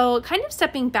 Okay, so kind of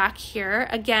stepping back here,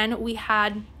 again, we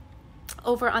had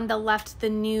over on the left the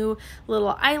new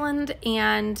little island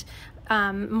and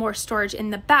more storage in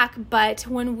the back, but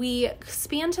when we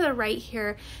span to the right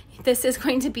here, this is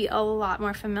going to be a lot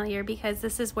more familiar because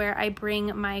this is where I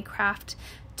bring my craft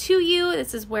to you.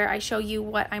 This is where I show you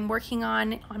what I'm working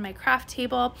on my craft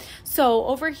table. So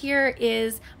over here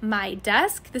is my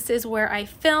desk. This is where I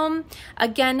film.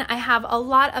 Again, I have a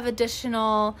lot of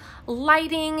additional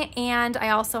lighting, and I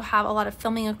also have a lot of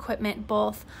filming equipment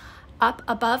both up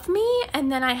above me,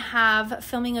 and then I have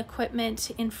filming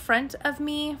equipment in front of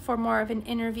me for more of an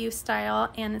interview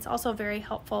style, and it's also very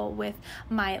helpful with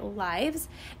my lives.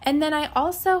 And then I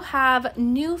also have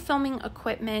new filming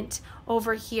equipment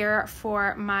over here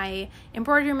for my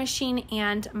embroidery machine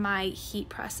and my heat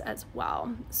press as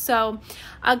well. So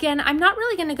again, I'm not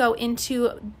really going to go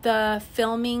into the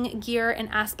filming gear and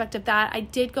aspect of that. I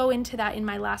did go into that in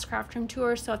my last craft room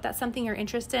tour, so if that's something you're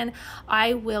interested in,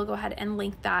 I will go ahead and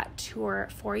link that tour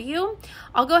for you.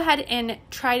 I'll go ahead and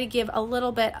try to give a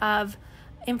little bit of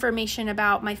information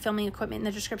about my filming equipment in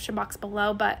the description box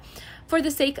below, but for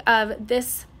the sake of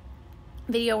this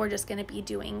video, we're just going to be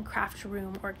doing craft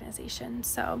room organization.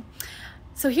 So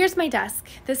here's my desk.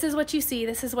 This is what you see.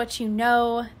 This is what you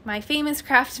know. My famous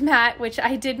craft mat, which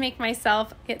I did make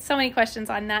myself. Get so many questions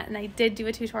on that, and I did do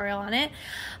a tutorial on it.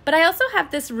 But I also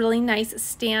have this really nice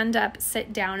stand-up,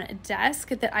 sit-down desk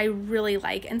that I really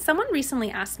like. And someone recently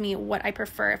asked me what I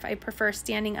prefer, if I prefer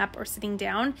standing up or sitting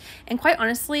down. And quite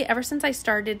honestly, ever since I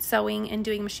started sewing and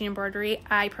doing machine embroidery,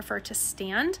 I prefer to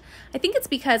stand. I think it's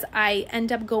because I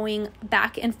end up going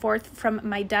back and forth from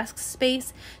my desk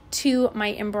space to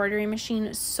my embroidery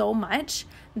machine so much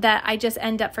that I just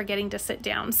end up forgetting to sit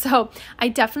down. So I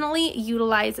definitely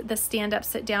utilize the stand up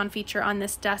sit down feature on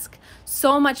this desk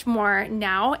so much more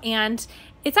now, and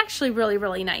it's actually really,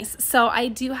 really nice. So I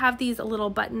do have these little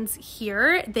buttons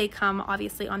here. They come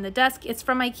obviously on the desk. It's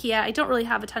from IKEA. I don't really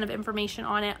have a ton of information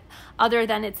on it other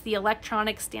than it's the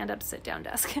electronic stand-up sit-down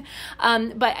desk.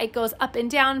 But it goes up and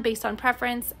down based on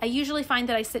preference. I usually find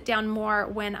that I sit down more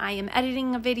when I am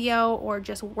editing a video or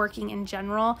just working in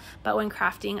general, but when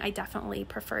crafting, I definitely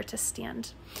prefer to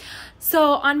stand.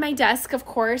 So on my desk, of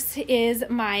course, is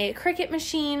my Cricut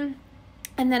machine.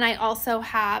 And then I also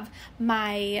have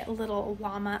my little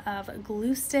llama of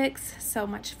glue sticks, so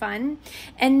much fun.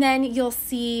 And then you'll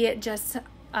see just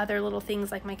other little things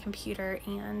like my computer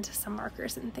and some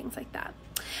markers and things like that.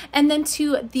 And then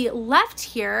to the left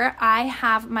here, I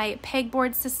have my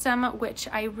pegboard system, which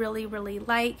I really, really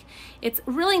like. It's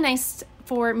really nice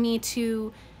for me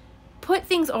to put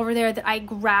things over there that I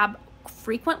grab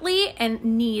frequently and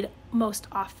need most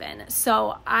often.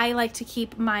 So I like to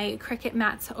keep my Cricut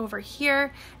mats over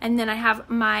here, and then I have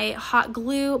my hot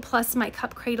glue plus my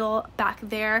cup cradle back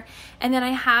there, and then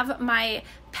I have my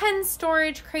pen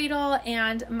storage cradle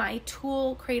and my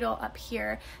tool cradle up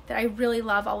here that I really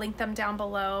love. I'll link them down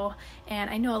below, and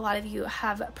I know a lot of you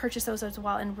have purchased those as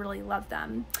well and really love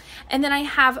them. And then I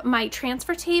have my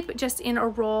transfer tape just in a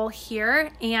roll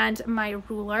here, and my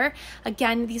ruler.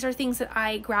 Again, these are things that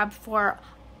I grab for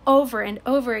over and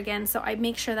over again, so I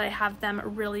make sure that I have them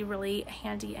really, really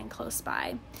handy and close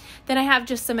by. Then I have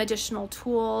just some additional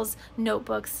tools,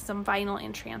 notebooks, some vinyl,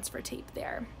 and transfer tape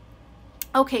there.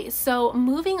 Okay, so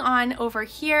moving on over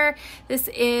here, this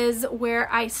is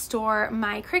where I store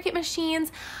my Cricut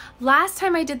machines. Last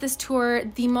time I did this tour,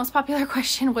 the most popular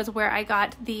question was where I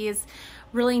got these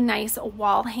really nice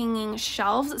wall hanging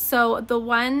shelves. So the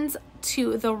ones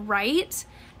to the right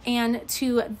and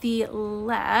to the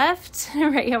left,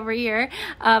 right over here,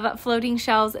 of floating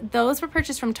shelves, those were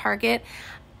purchased from Target.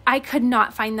 I could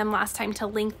not find them last time to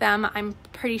link them. I'm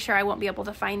pretty sure I won't be able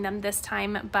to find them this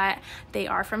time, but they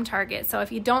are from Target. So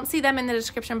if you don't see them in the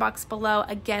description box below,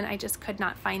 again, I just could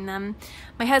not find them.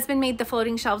 My husband made the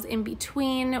floating shelves in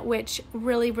between, which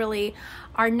really, really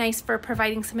are nice for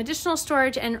providing some additional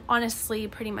storage and honestly,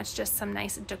 pretty much just some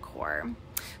nice decor.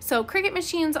 So Cricut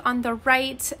machines on the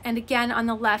right, and again on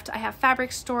the left, I have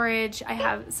fabric storage, I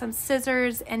have some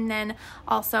scissors, and then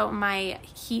also my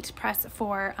heat press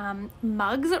for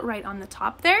mugs right on the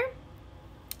top there.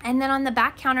 And then on the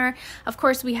back counter, of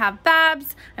course, we have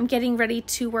Babs. I'm getting ready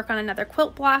to work on another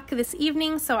quilt block this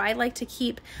evening, so I like to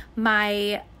keep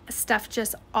my stuff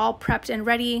just all prepped and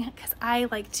ready because I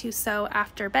like to sew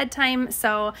after bedtime,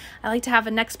 so I like to have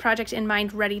a next project in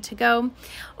mind ready to go.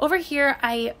 Over here,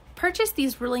 I purchased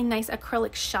these really nice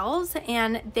acrylic shelves,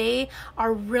 and they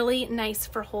are really nice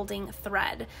for holding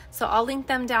thread. So I'll link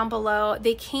them down below.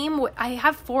 They came with, I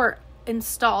have 4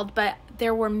 installed, but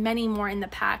there were many more in the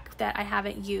pack that I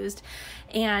haven't used,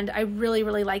 and I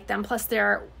really like them. Plus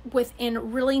they're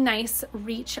within really nice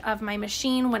reach of my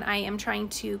machine when I am trying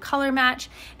to color match.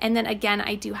 And then again,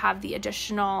 I do have the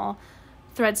additional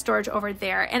thread storage over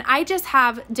there, and I just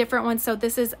have different ones. So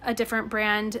this is a different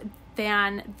brand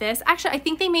than this. Actually, I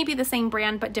think they may be the same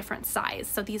brand but different size.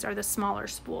 So these are the smaller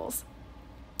spools.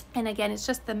 And again, it's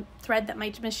just the thread that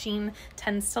my machine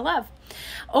tends to love.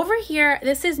 Over here,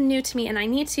 this is new to me, and I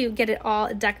need to get it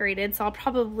all decorated, so I'll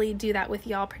probably do that with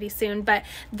y'all pretty soon. But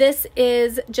this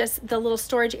is just the little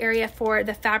storage area for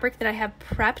the fabric that I have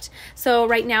prepped. So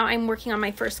right now I'm working on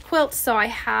my first quilt, so I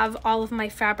have all of my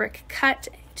fabric cut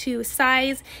to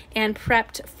size and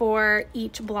prepped for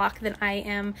each block that I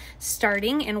am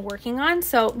starting and working on.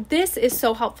 So this is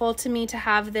so helpful to me to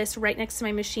have this right next to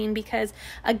my machine, because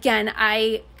again,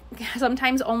 I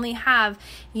sometimes only have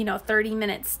 30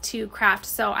 minutes to craft,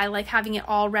 so I like having it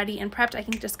all ready and prepped. I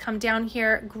can just come down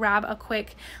here, grab a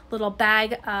quick little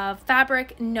bag of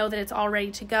fabric, know that it's all ready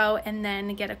to go, and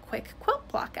then get a quick quilt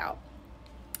block out.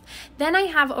 Then I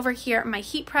have over here my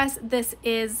heat press. This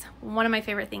is one of my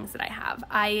favorite things that I have.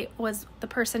 I was the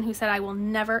person who said I will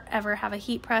never ever have a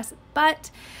heat press, but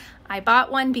I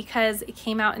bought one because it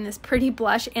came out in this pretty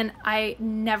blush, and I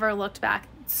never looked back.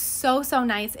 So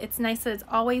nice. It's nice that it's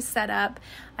always set up.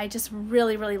 I just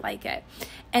really like it.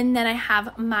 And then I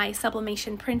have my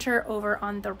sublimation printer over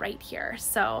on the right here,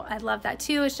 so I love that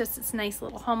too. It's a nice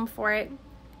little home for it,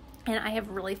 and I have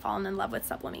really fallen in love with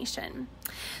sublimation.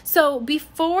 So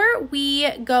before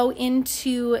we go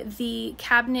into the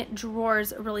cabinet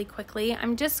drawers really quickly,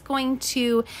 I'm just going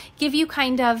to give you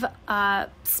kind of a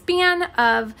span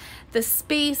of the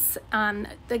space.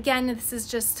 Again, this is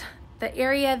just the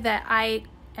area that I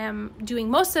am doing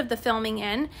most of the filming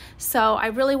in, so I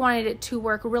really wanted it to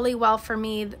work really well for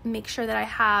me, make sure that I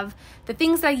have the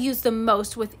things that I use the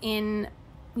most within,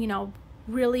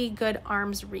 really good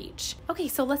arm's reach. Okay,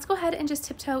 so let's go ahead and just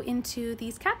tiptoe into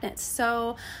these cabinets.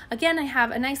 So again, I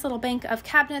have a nice little bank of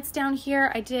cabinets down here.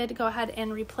 I did go ahead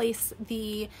and replace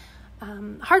the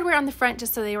hardware on the front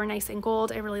just so they were nice and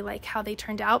gold. I really like how they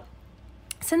turned out.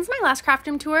 Since my last craft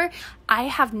room tour, I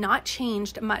have not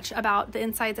changed much about the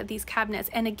insides of these cabinets.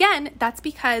 And again, that's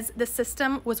because the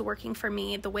system was working for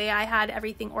me. The way I had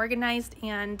everything organized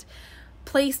and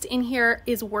placed in here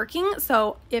is working.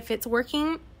 So if it's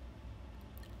working,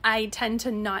 I tend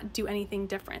to not do anything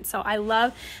different. So I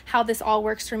love how this all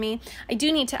works for me. I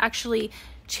do need to actually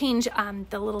change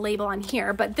the little label on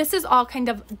here, but this is all kind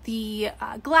of the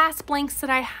glass blanks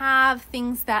that I have,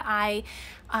 things that I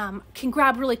can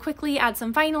grab really quickly, add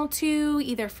some vinyl to,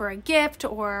 either for a gift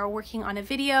or working on a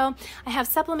video. I have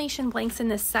sublimation blanks in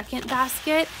this second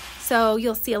basket, so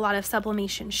you'll see a lot of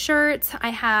sublimation shirts. I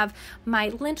have my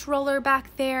lint roller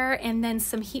back there, and then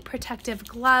some heat protective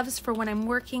gloves for when I'm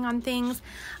working on things.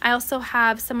 I also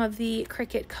have some of the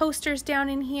Cricut coasters down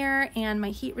in here and my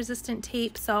heat resistant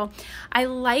tape. So I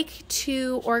like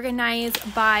to organize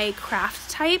by craft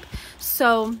type.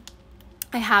 So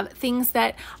I have things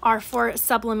that are for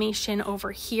sublimation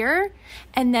over here,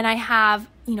 and then I have,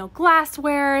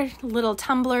 glassware, little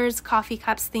tumblers, coffee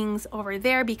cups, things over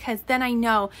there, because then I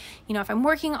know, if I'm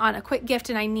working on a quick gift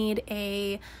and I need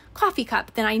a coffee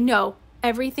cup, then I know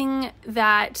everything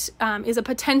that is a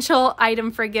potential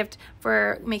item for a gift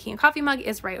for making a coffee mug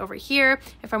is right over here.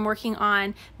 If I'm working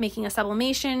on making a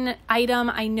sublimation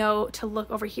item, I know to look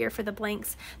over here for the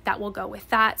blanks that will go with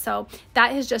that. So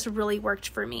that has just really worked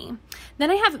for me.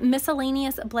 Then I have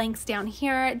miscellaneous blanks down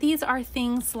here. These are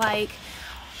things like,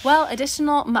 well,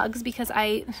 additional mugs, because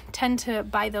I tend to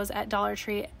buy those at Dollar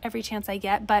Tree every chance I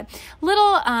get, but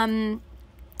little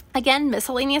again,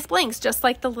 miscellaneous blanks, just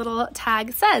like the little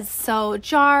tag says. So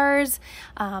jars,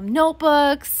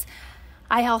 notebooks.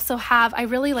 I also have, I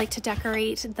really like to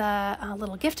decorate the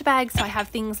little gift bags. So I have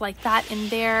things like that in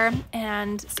there.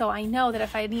 And so I know that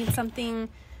if I need something,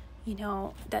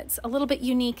 that's a little bit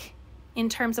unique in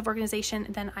terms of organization,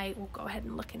 then I will go ahead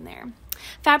and look in there.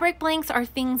 Fabric blanks are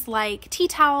things like tea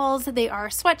towels, they are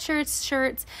sweatshirts,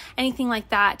 shirts, anything like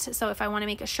that. So if I want to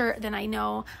make a shirt, then I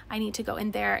know I need to go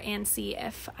in there and see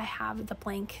if I have the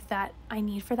blank that I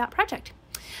need for that project.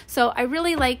 So I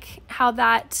really like how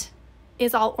that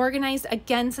is all organized.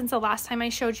 Again, since the last time I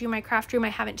showed you my craft room, I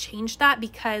haven't changed that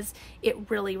because it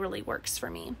really, really works for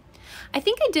me. I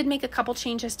think I did make a couple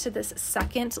changes to this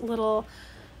second little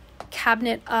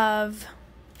cabinet of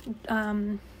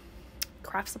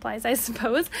craft supplies, I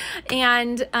suppose.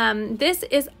 And this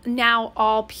is now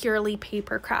all purely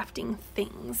paper crafting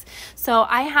things. So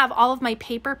I have all of my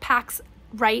paper packs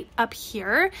right up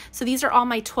here. So these are all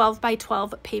my 12 by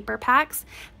 12 paper packs.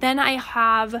 Then I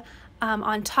have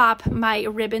on top my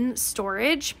ribbon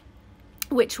storage,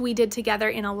 which we did together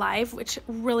in a live, which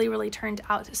really, really turned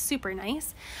out super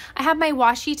nice. I have my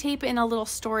washi tape in a little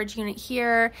storage unit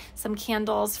here, some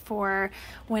candles for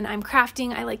when I'm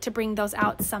crafting. I like to bring those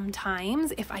out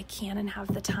sometimes if I can and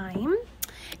have the time.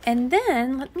 And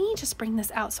then let me just bring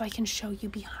this out so I can show you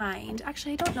behind.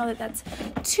 Actually, I don't know that that's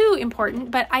too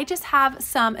important, but I just have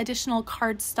some additional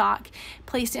cardstock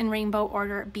placed in rainbow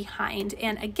order behind.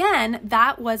 And again,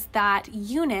 that was that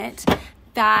unit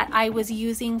that I was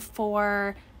using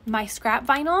for my scrap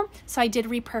vinyl. So I did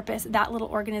repurpose that little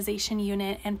organization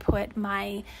unit and put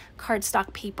my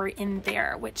cardstock paper in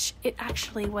there, which it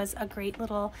actually was a great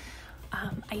little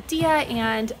idea,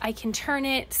 and I can turn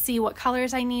it, see what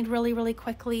colors I need really, really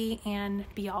quickly, and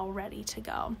be all ready to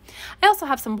go. I also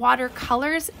have some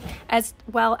watercolors, as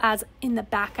well as in the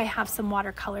back I have some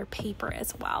watercolor paper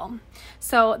as well.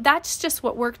 So that's just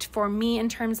what worked for me in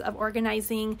terms of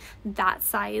organizing that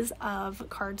size of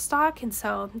cardstock, and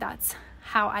so that's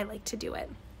how I like to do it.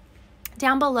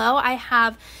 Down below I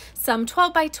have some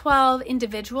 12 by 12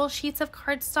 individual sheets of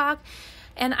cardstock,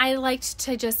 and I liked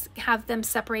to just have them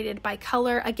separated by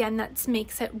color. Again, that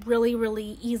makes it really,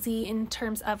 really easy in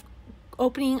terms of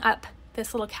opening up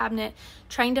this little cabinet,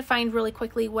 trying to find really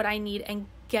quickly what I need and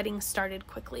getting started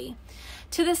quickly.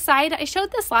 To the side, I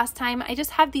showed this last time, I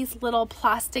just have these little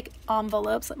plastic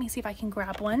envelopes. Let me see if I can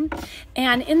grab one.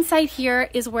 And inside here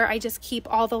is where I just keep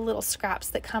all the little scraps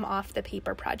that come off the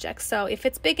paper project. So if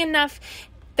it's big enough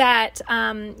that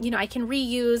I can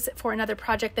reuse for another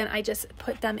project, then I just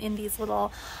put them in these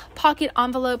little pocket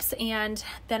envelopes, and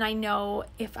then I know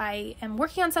if I am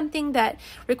working on something that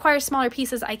requires smaller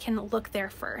pieces, I can look there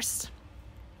first.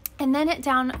 And then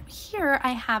down here, I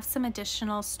have some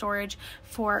additional storage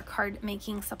for card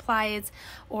making supplies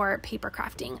or paper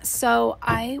crafting. So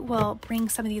I will bring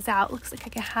some of these out. Looks like I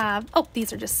can have, oh,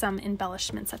 these are just some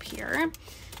embellishments up here.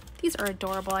 These are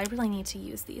adorable. I really need to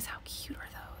use these. How cute are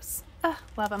those?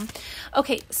 Love them.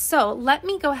 Okay, so let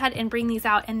me go ahead and bring these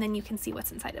out, and then you can see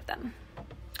what's inside of them.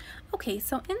 Okay,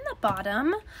 so in the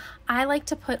bottom, I like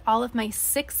to put all of my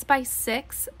 6 by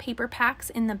 6 paper packs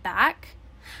in the back.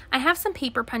 I have some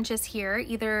paper punches here,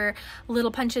 either little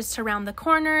punches to round the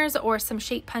corners or some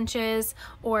shape punches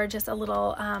or just a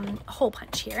little hole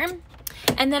punch here.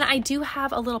 And then I do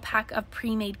have a little pack of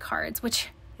pre-made cards, which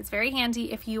is very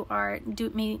handy if you are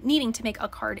needing to make a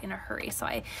card in a hurry. So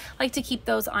I like to keep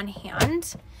those on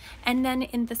hand. And then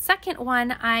in the second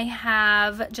one, I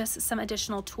have just some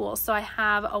additional tools. So I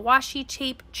have a washi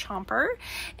tape chomper,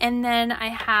 and then I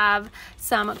have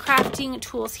some crafting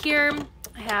tools here.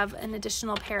 I have an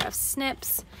additional pair of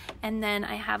snips, and then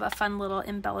I have a fun little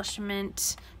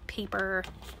embellishment paper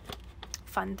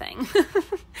fun thing,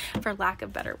 for lack of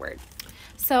a better word.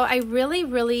 So I really,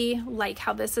 really like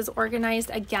how this is organized.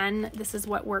 Again, this is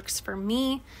what works for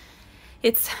me.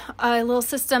 It's a little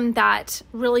system that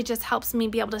really just helps me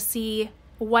be able to see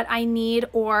what I need,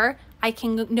 or I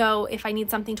can know if I need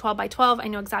something 12 by 12, I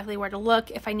know exactly where to look.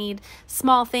 If I need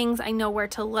small things, I know where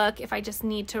to look. If I just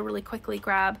need to really quickly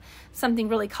grab something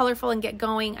really colorful and get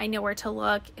going, I know where to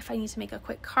look. If I need to make a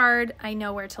quick card, I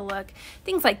know where to look,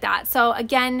 things like that. So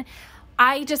again,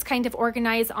 I just kind of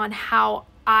organize on how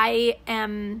I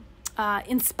am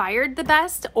inspired the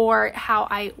best, or how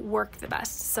I work the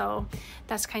best. So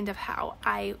that's kind of how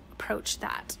I approach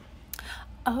that.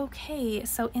 Okay,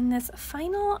 so in this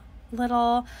final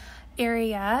little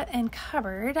area and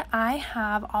cupboard, I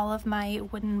have all of my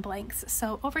wooden blanks.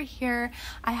 So over here,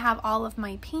 I have all of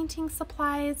my painting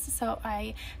supplies. So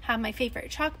I have my favorite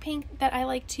chalk paint that I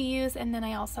like to use, and then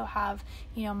I also have,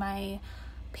 my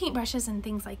paintbrushes and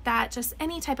things like that. Just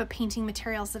any type of painting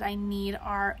materials that I need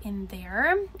are in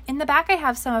there. In the back, I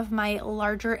have some of my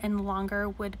larger and longer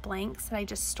wood blanks that I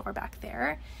just store back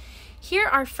there. Here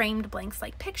are framed blanks,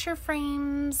 like picture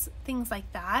frames, things like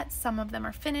that. Some of them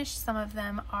are finished, some of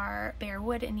them are bare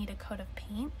wood and need a coat of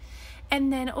paint.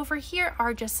 And then over here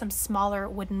are just some smaller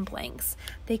wooden blanks.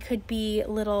 They could be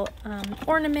little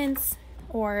ornaments,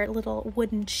 or little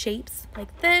wooden shapes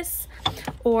like this,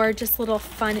 or just little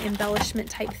fun embellishment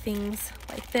type things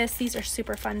like this. These are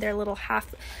super fun. They're little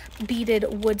half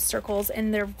beaded wood circles,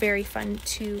 and they're very fun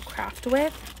to craft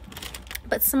with.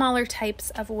 but smaller types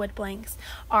of wood blanks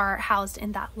are housed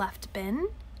in that left bin.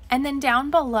 And then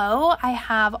down below, I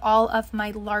have all of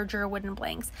my larger wooden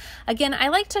blanks. Again, I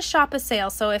like to shop a sale.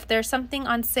 So if there's something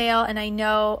on sale and I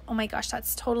know, oh my gosh,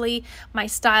 that's totally my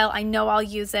style, I know I'll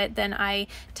use it, then I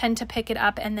tend to pick it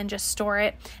up and then just store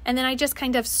it. And then I just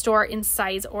kind of store in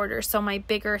size order. So my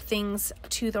bigger things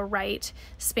to the right,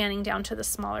 spanning down to the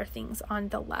smaller things on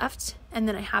the left. And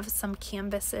then I have some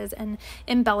canvases and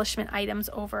embellishment items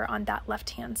over on that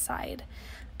left-hand side.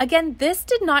 Again, this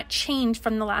did not change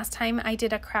from the last time I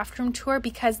did a craft room tour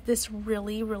because this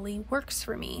really, really works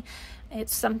for me.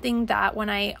 It's something that when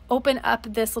I open up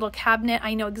this little cabinet,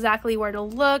 I know exactly where to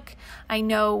look. I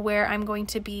know where I'm going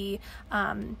to be,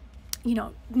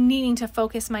 needing to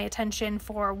focus my attention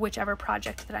for whichever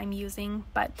project that I'm using.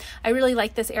 But I really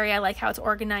like this area. I like how it's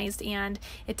organized, and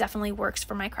it definitely works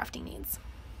for my crafting needs.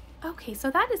 Okay, so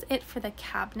that is it for the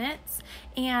cabinets,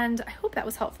 and I hope that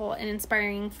was helpful and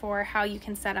inspiring for how you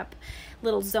can set up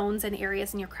little zones and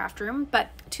areas in your craft room. But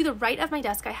to the right of my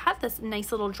desk, I have this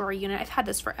nice little drawer unit. I've had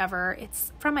this forever.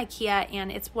 It's from IKEA,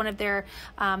 and it's one of their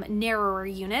narrower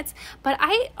units, but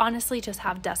I honestly just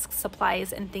have desk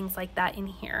supplies and things like that in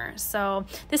here. So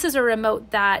this is a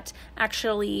remote that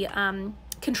actually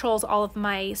controls all of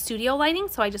my studio lighting,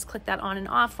 so I just click that on and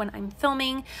off when I'm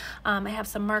filming. I have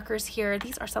some markers here.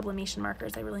 These are sublimation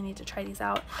markers. I really need to try these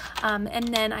out. And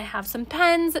then I have some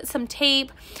pens, some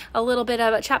tape, a little bit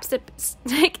of a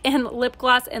chapstick and lip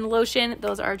gloss and lotion.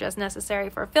 Those are just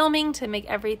necessary for filming to make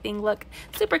everything look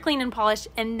super clean and polished.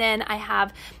 And then I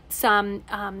have some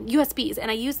USBs,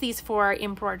 and I use these for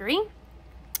embroidery.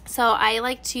 So I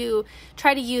like to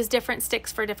try to use different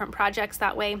sticks for different projects.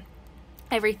 That way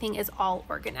everything is all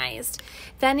organized.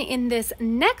 Then in this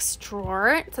next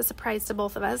drawer, it's a surprise to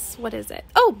both of us. What is it?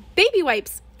 Oh, baby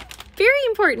wipes. Very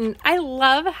important. I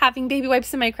love having baby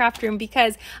wipes in my craft room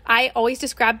because I always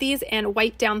just grab these and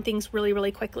wipe down things really,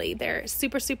 really quickly. They're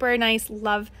super, super nice.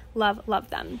 Love, love, love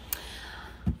them.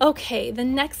 Okay, the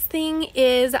next thing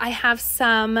is I have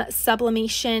some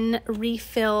sublimation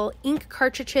refill ink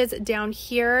cartridges down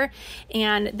here,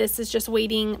 and this is just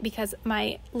waiting because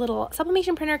my little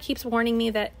sublimation printer keeps warning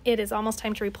me that it is almost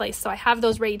time to replace. So I have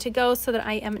those ready to go so that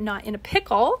I am not in a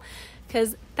pickle,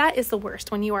 because that is the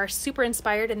worst when you are super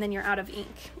inspired and then you're out of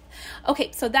ink.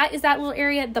 Okay, so that is that little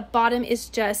area. The bottom is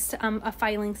just a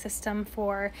filing system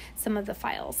for some of the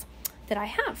files that I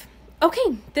have.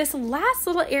 Okay, this last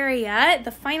little area,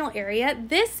 the final area,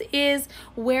 this is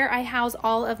where I house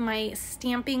all of my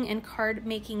stamping and card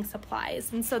making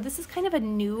supplies. And so this is kind of a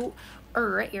newer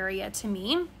area to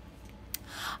me.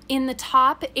 In the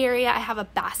top area, I have a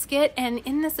basket, and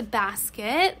in this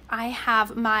basket, I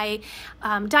have my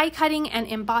die cutting and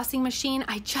embossing machine.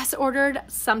 I just ordered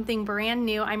something brand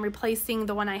new. I'm replacing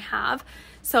the one I have.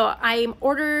 So I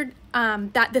ordered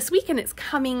that this week, and it's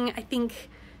coming, I think,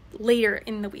 later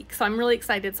in the week. So I'm really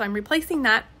excited. So I'm replacing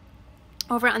that.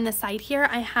 Over on the side here,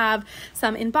 I have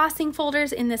some embossing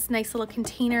folders in this nice little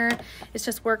container. It's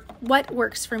just what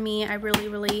works for me. I really,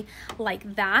 really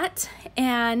like that.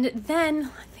 And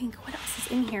then I think, what else is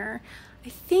in here? I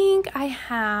think I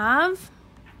have,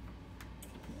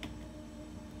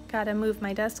 gotta move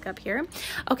my desk up here.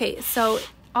 Okay, so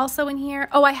also in here,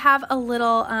 oh, I have a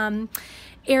little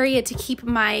area to keep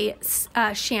my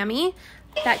chamois.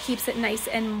 That keeps it nice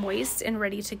and moist and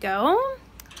ready to go.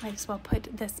 Might as well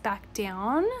put this back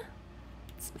down.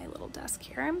 It's my little desk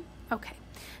here. Okay,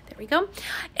 there we go.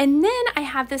 And then I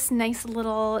have this nice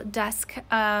little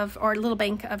little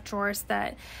bank of drawers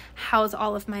that house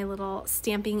all of my little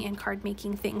stamping and card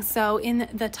making things. So in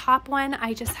the top one,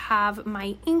 I just have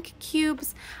my ink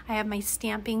cubes. I have my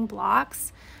stamping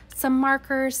blocks, some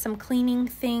markers, some cleaning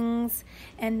things,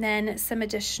 and then some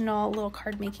additional little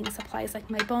card making supplies like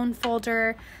my bone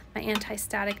folder, my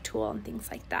anti-static tool, and things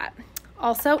like that.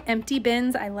 Also, empty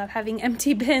bins. I love having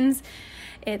empty bins.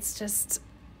 It's just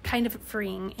kind of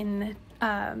freeing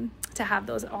to have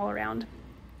those all around.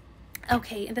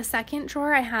 Okay, in the second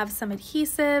drawer, I have some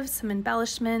adhesives, some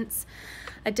embellishments,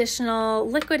 additional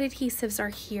liquid adhesives are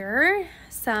here,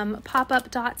 some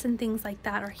pop-up dots and things like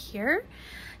that are here.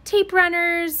 Tape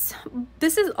runners,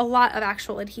 this is a lot of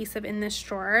actual adhesive in this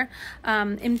drawer,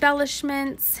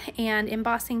 embellishments and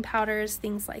embossing powders,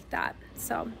 things like that.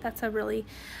 So that's a really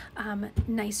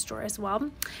nice drawer as well.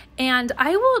 And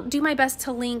I will do my best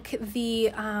to link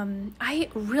I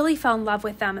really fell in love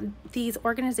with them. These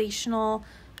organizational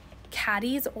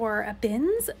caddies or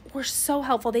bins were so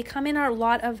helpful. They come in a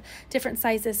lot of different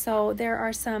sizes. So there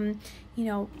are some,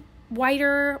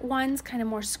 wider ones, kind of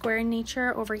more square in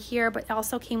nature over here, but it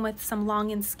also came with some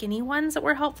long and skinny ones that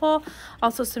were helpful,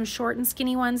 also some short and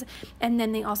skinny ones, and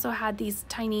then they also had these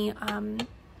tiny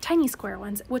square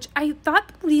ones, which I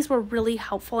thought these were really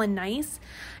helpful and nice,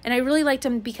 and I really liked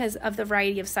them because of the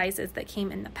variety of sizes that came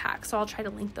in the pack. So I'll try to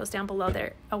link those down below.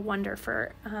 They're a wonder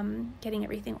for getting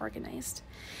everything organized.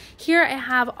 Here I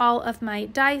have all of my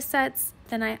die sets.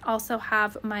 Then I also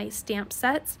have my stamp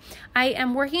sets. I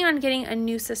am working on getting a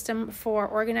new system for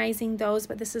organizing those,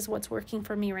 but this is what's working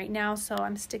for me right now, so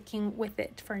I'm sticking with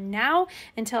it for now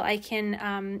until I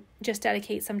can just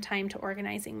dedicate some time to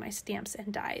organizing my stamps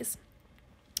and dies.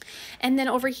 And then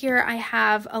over here I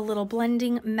have a little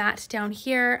blending mat down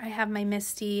here. I have my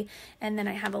Misty, and then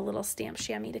I have a little stamp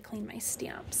chamois to clean my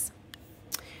stamps.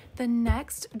 The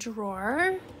next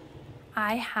drawer,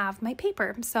 I have my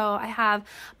paper. So I have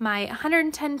my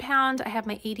 110 pound, I have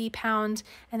my 80 pound,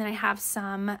 and then I have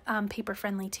some paper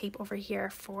friendly tape over here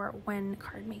for when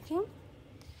card making.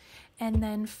 And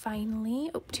then finally,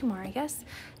 two more, I guess.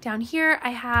 Down here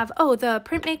I have, the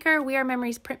printmaker, We Are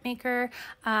Memories printmaker.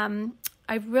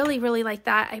 I really, really like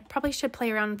that. I probably should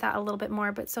play around with that a little bit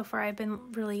more, but so far I've been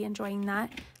really enjoying that.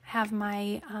 I have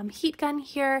my heat gun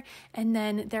here, and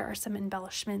then there are some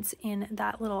embellishments in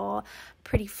that little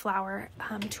pretty flower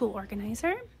tool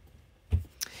organizer.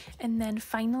 And then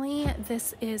finally,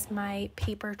 this is my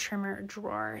paper trimmer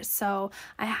drawer. So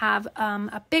I have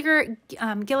a bigger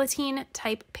guillotine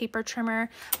type paper trimmer,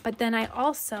 but then I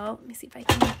also, let me see if I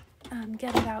can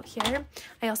get it out here.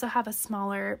 I also have a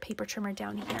smaller paper trimmer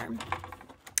down here.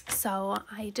 So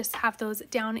I just have those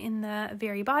down in the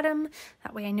very bottom.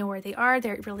 That way I know where they are.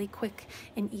 They're really quick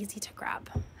and easy to grab.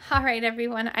 All right,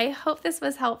 everyone. I hope this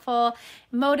was helpful,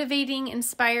 motivating,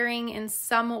 inspiring in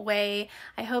some way.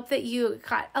 I hope that you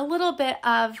got a little bit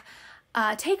of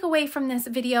takeaway from this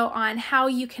video on how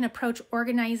you can approach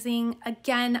organizing.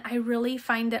 Again, I really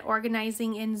find that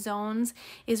organizing in zones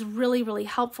is really, really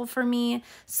helpful for me.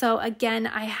 So again,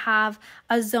 I have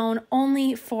a zone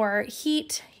only for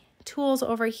heat tools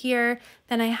over here.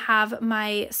 Then I have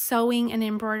my sewing and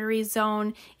embroidery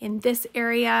zone in this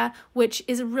area, which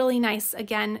is really nice,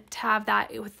 again, to have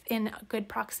that within a good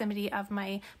proximity of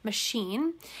my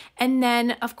machine. And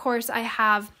then, of course, I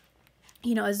have,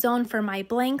 a zone for my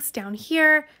blanks down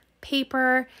here,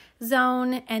 paper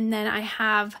zone, and then I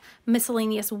have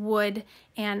miscellaneous wood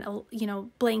and,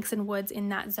 blanks and woods in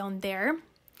that zone there.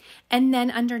 And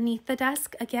then underneath the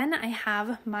desk, again, I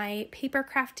have my paper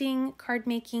crafting, card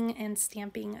making, and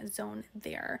stamping zone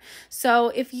there. So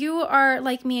if you are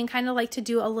like me and kind of like to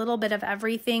do a little bit of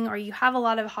everything, or you have a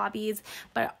lot of hobbies,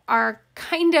 but are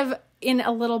kind of in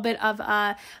a little bit of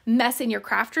a mess in your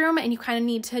craft room, and you kind of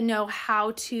need to know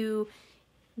how to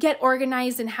get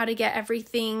organized and how to get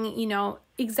everything,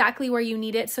 exactly where you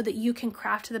need it so that you can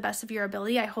craft to the best of your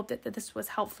ability. I hope that this was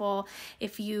helpful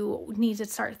if you need to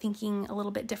start thinking a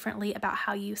little bit differently about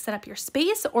how you set up your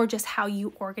space or just how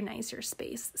you organize your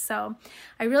space. So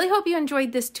I really hope you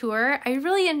enjoyed this tour. I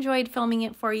really enjoyed filming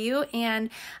it for you,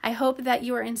 and I hope that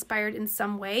you are inspired in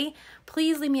some way.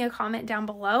 Please leave me a comment down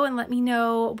below and let me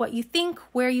know what you think,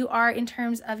 where you are in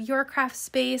terms of your craft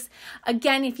space.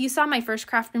 Again, if you saw my first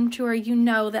craft room tour, you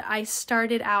know that I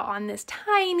started out on this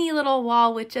tiny little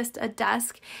wall with just a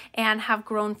desk and have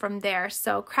grown from there.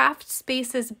 So craft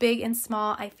spaces, big and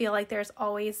small, I feel like there's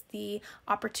always the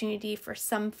opportunity for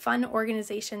some fun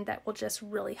organization that will just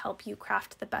really help you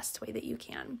craft the best way that you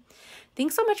can.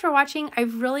 Thanks so much for watching.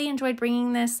 I've really enjoyed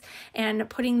bringing this and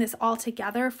putting this all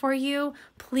together for you.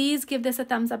 Please give this a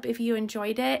thumbs up if you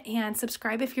enjoyed it, and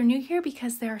subscribe if you're new here,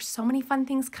 because there are so many fun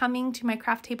things coming to my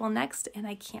craft table next, and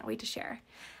I can't wait to share.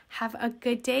 Have a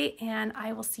good day, and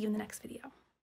I will see you in the next video.